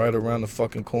 Yeah. Right around the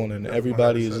fucking corner, and Definitely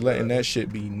everybody have to is set letting that. that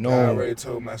shit be I known. already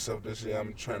told myself this year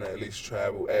I'm trying to at least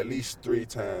travel at least 3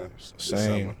 times. this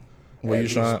Same. summer. Where At you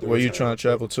trying? least Where 3 you times. trying to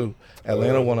travel to?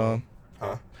 Atlanta, one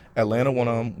Huh? Atlanta, one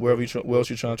wherever where else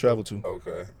you trying to travel to?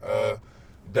 Okay.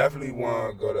 Definitely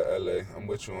want to go to LA. I'm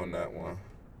with you on that one.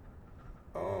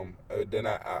 Then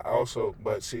I also,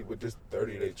 but see, with this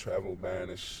 30-day travel ban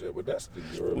and shit, but that's the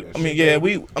Europe. and I mean,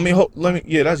 shit.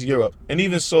 yeah, that's Europe. And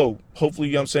even so, hopefully,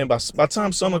 you know what I'm saying, by the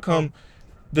time summer come,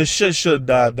 the shit should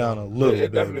die down a little it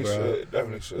bit, definitely bro. should. It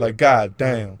definitely should. Like, god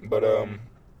damn. But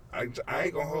I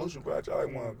ain't gonna hold you, bro. I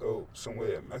want to go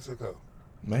somewhere in Mexico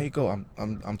Mexico,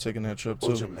 I'm taking that trip or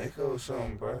too. Jamaica or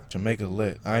something, bro. Jamaica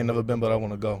lit. I ain't never been, but I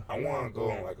want to go. I want to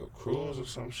go on like a cruise or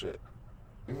some shit.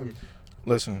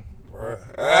 Listen, Bruh.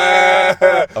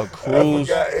 a cruise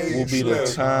forgot will be the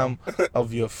Slim. time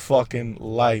of your fucking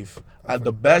life.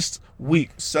 The best week,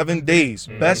 7 days,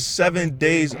 best 7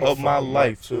 days I'ma of my fuck 'em up,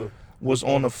 life too. was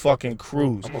on a fucking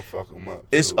cruise. I'm gonna fuck them up.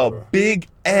 It's too, a bro. big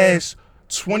ass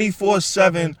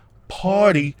 24/7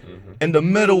 party in the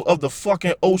middle of the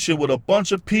fucking ocean with a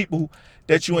bunch of people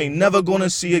that you ain't never gonna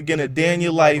see again a day in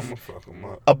your I'm life. gonna fuck them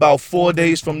up. About 4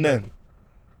 days from then.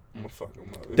 I'm gonna fuck them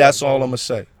up. That's all I'm gonna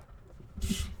say.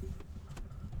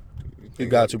 You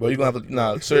got to, bro. You gonna have to.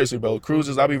 Nah, seriously, bro.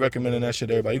 Cruises, I be recommending that shit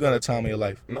to everybody. You gonna have time of your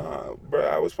life. Nah, bro.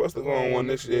 I was supposed to go on one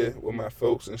this year with my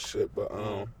folks and shit, but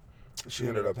she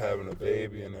ended up having a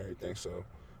baby and everything. So,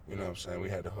 you know what I'm saying? We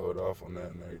had to hold off on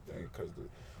that and everything because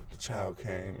the child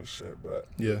came and shit. But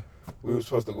Yeah, we were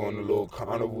supposed to go on the little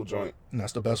carnival joint. and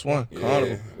that's the best one. Yeah,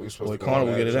 Carnival. we were supposed Boy, to go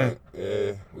Carnival on that get it in. joint.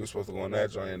 Yeah, we were supposed to go on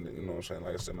that joint. And, you know what I'm saying?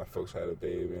 Like I said, my folks had a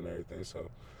baby and everything. So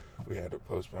we had to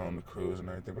postpone the cruise and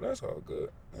everything, but that's all good.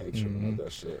 I ain't tripping with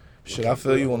that shit. Shit, I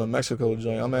feel you on the Mexico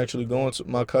joint. I'm actually going to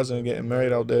my cousin getting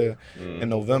married out there in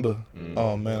November.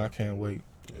 Oh man, I can't wait.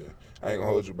 Yeah, I ain't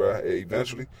gonna hold you, bro.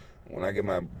 Eventually, when I get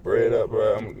my bread up,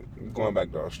 bro, I'm going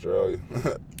back to Australia.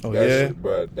 Oh that yeah, shit,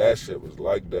 bro, that shit was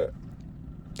like that.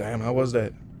 damn, how was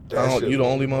that? That shit You the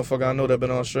was- only motherfucker I know that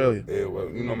been in Australia. Yeah, well,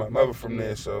 you know, my mother from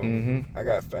there, so Mm-hmm. I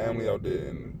got family out there,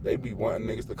 and they be wanting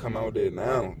niggas to come out there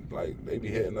now. Like, they be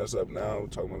hitting us up now,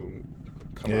 talking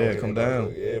about come out Yeah, here come and out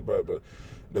down. there. Yeah, bro, but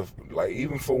like,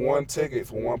 even for one ticket,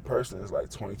 for one person, it's like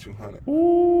 $2,200.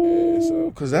 Ooh, Yeah,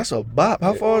 so- cause that's a bop.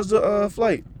 How Yeah. far is the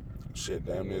flight? Shit,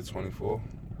 damn near 24.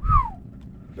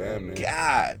 Damn near.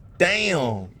 God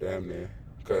damn. Damn near.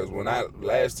 Cause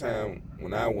last time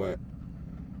when I went,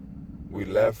 we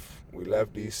left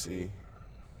DC,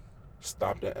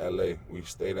 stopped in LA. We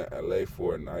stayed in LA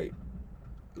for a night,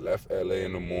 left LA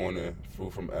in the morning, flew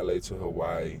from LA to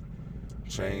Hawaii,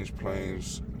 changed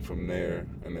planes from there,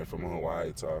 and then from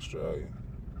Hawaii to Australia.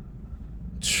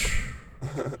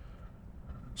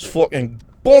 It's fucking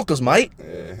bonkers, mate.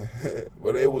 Yeah.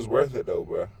 But it was worth it though,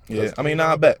 bro. Yeah, I mean,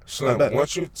 nah, I bet. I Slim, bet.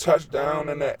 once you touch down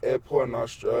in that airport in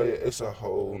Australia, it's a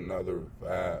whole nother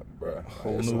vibe, bro.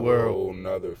 Whole It's new a world. whole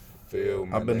nother feel.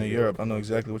 my I've been to nigga. Europe. I know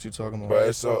exactly what you're talking about. But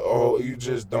it's you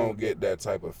just don't get that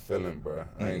type of feeling, bro.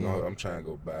 I'm trying to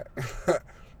go back.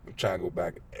 I'm trying to go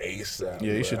back ASAP.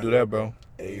 Yeah, you bruh. should do that, bro.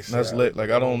 ASAP. That's lit. Like,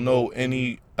 I don't know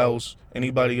anybody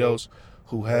else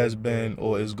who has been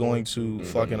or is going to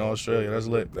fucking Australia. That's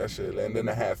lit. That shit, and then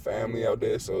I have family out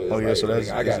there, so it's Oh, yeah, like, so that's-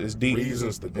 nigga, I got it's deep.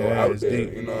 reasons to go Yeah, out it's there.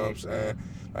 deep. You know what I'm saying?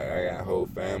 Like I got a whole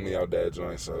family out there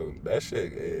joint, so that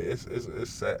shit, it's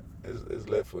set. It's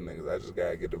lit for niggas. I just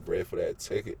gotta get the bread for that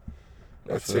ticket.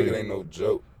 I That feel ticket you. ain't no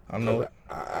joke. I know.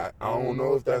 I don't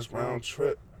know if that's round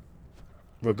trip.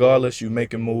 Regardless, you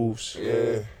making moves.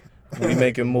 Yeah. We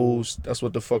making moves. That's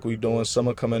what the fuck we doing.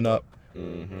 Summer coming up.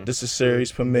 Mm-hmm. This is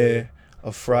series premiere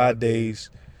of Fridays.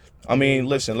 I mean,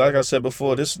 listen, like I said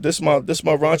before, this my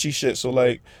raunchy shit. So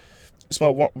like, it's my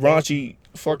raunchy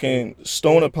fucking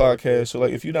stoner podcast. So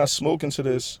like, if you're not smoking to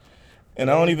this, and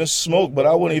I don't even smoke, but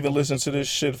I wouldn't even listen to this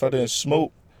shit if I didn't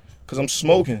smoke, cause I'm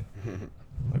smoking.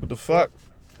 Like what the fuck?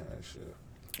 That shit.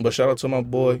 But shout out to my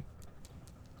boy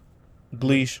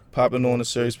Gleesh popping on the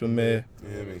series premiere. You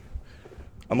hear me?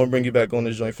 I'm gonna bring you back on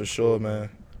this joint for sure, man.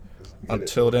 Get it.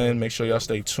 Until then, make sure y'all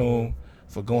stay tuned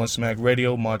for Going Smack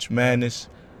Radio, March Madness.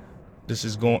 This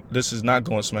is not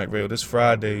Going Smack Radio. This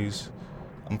Fridays.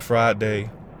 I'm Friday.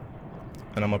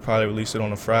 And I'm gonna probably release it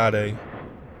on a Friday.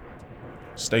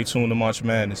 Stay tuned to March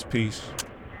Madness. Peace.